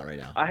right now. Not right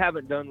now. I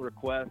haven't done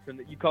requests,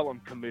 and you call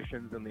them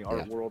commissions in the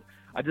art world.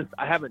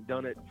 I haven't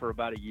done it for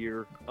about a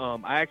year.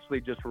 I actually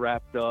just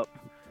wrapped up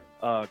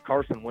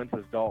Carson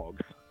Wentz's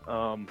dogs.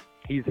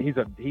 He's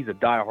a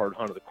diehard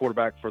hunter, the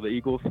quarterback for the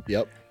Eagles.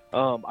 Yep.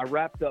 I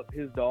wrapped up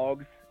his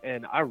dogs,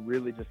 and I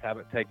really just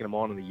haven't taken them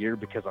on in the year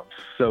because I'm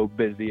so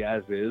busy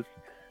as is.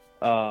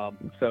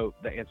 So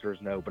the answer is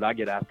no, but I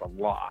get asked a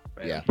lot,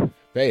 man. Yeah.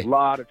 Hey, a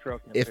lot of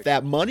trucking. If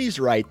that money's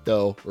right,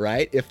 though,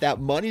 right? If that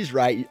money's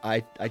right,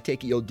 I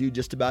take it you'll do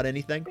just about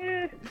anything.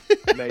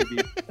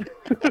 Maybe.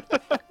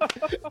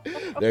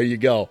 There you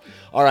go.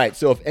 All right.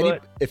 So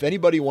if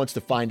anybody wants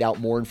to find out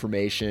more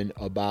information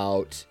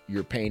about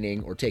your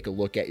painting or take a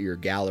look at your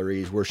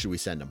galleries, where should we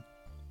send them?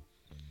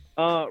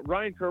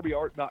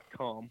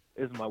 RyanKirbyArt.com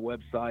is my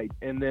website,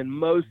 and then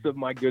most of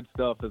my good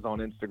stuff is on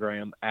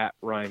Instagram at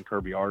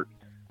RyanKirbyArt.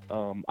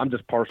 I'm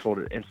just partial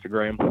to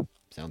Instagram.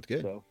 Sounds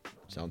good.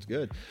 Sounds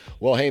good.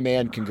 Well, hey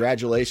man,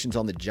 congratulations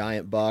on the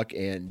giant buck,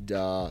 and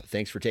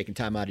thanks for taking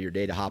time out of your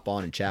day to hop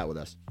on and chat with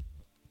us.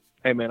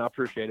 Hey man, I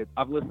appreciate it.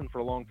 I've listened for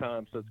a long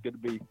time, so it's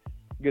good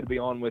to be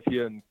on with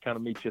you and kind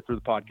of meet you through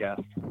the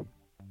podcast.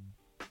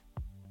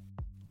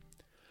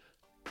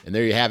 And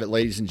there you have it,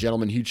 ladies and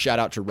gentlemen. Huge shout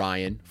out to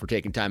Ryan for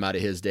taking time out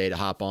of his day to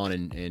hop on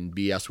and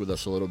BS with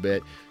us a little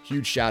bit.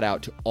 Huge shout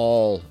out to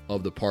all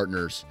of the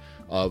partners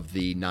of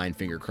the Nine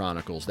Finger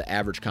Chronicles: The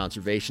Average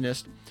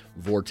Conservationist,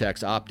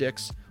 Vortex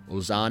Optics,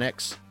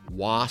 Ozonics,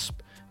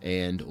 Wasp,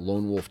 and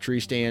Lone Wolf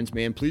Tree Stands.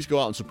 Man, please go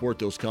out and support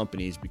those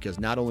companies, because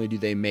not only do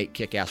they make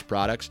kick-ass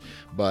products,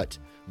 but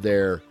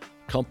they're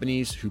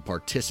companies who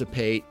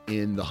participate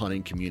in the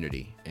hunting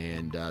community.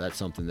 And that's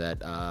something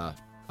that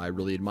I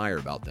really admire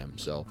about them.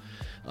 So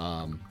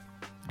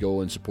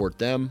go and support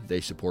them.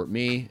 They support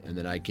me, and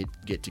then I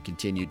get to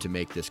continue to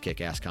make this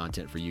kick-ass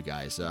content for you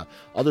guys.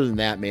 Other than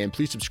that, man,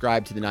 please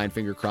subscribe to the Nine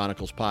Finger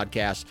Chronicles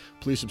podcast.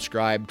 Please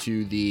subscribe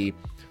to the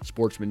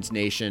Sportsman's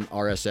Nation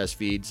RSS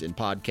feeds and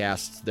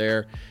podcasts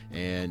there.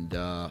 And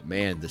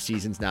man, the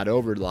season's not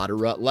over. A lot of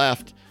rut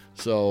left.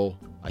 So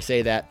I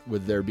say that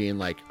with there being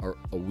like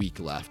a week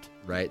left,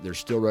 right? There's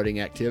still rutting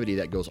activity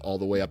that goes all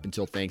the way up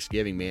until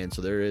Thanksgiving, man.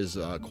 So there is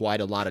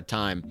quite a lot of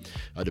time,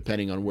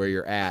 depending on where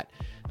you're at,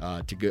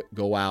 to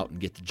go out and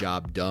get the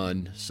job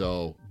done.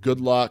 So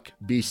good luck,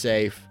 be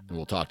safe, and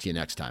we'll talk to you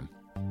next time.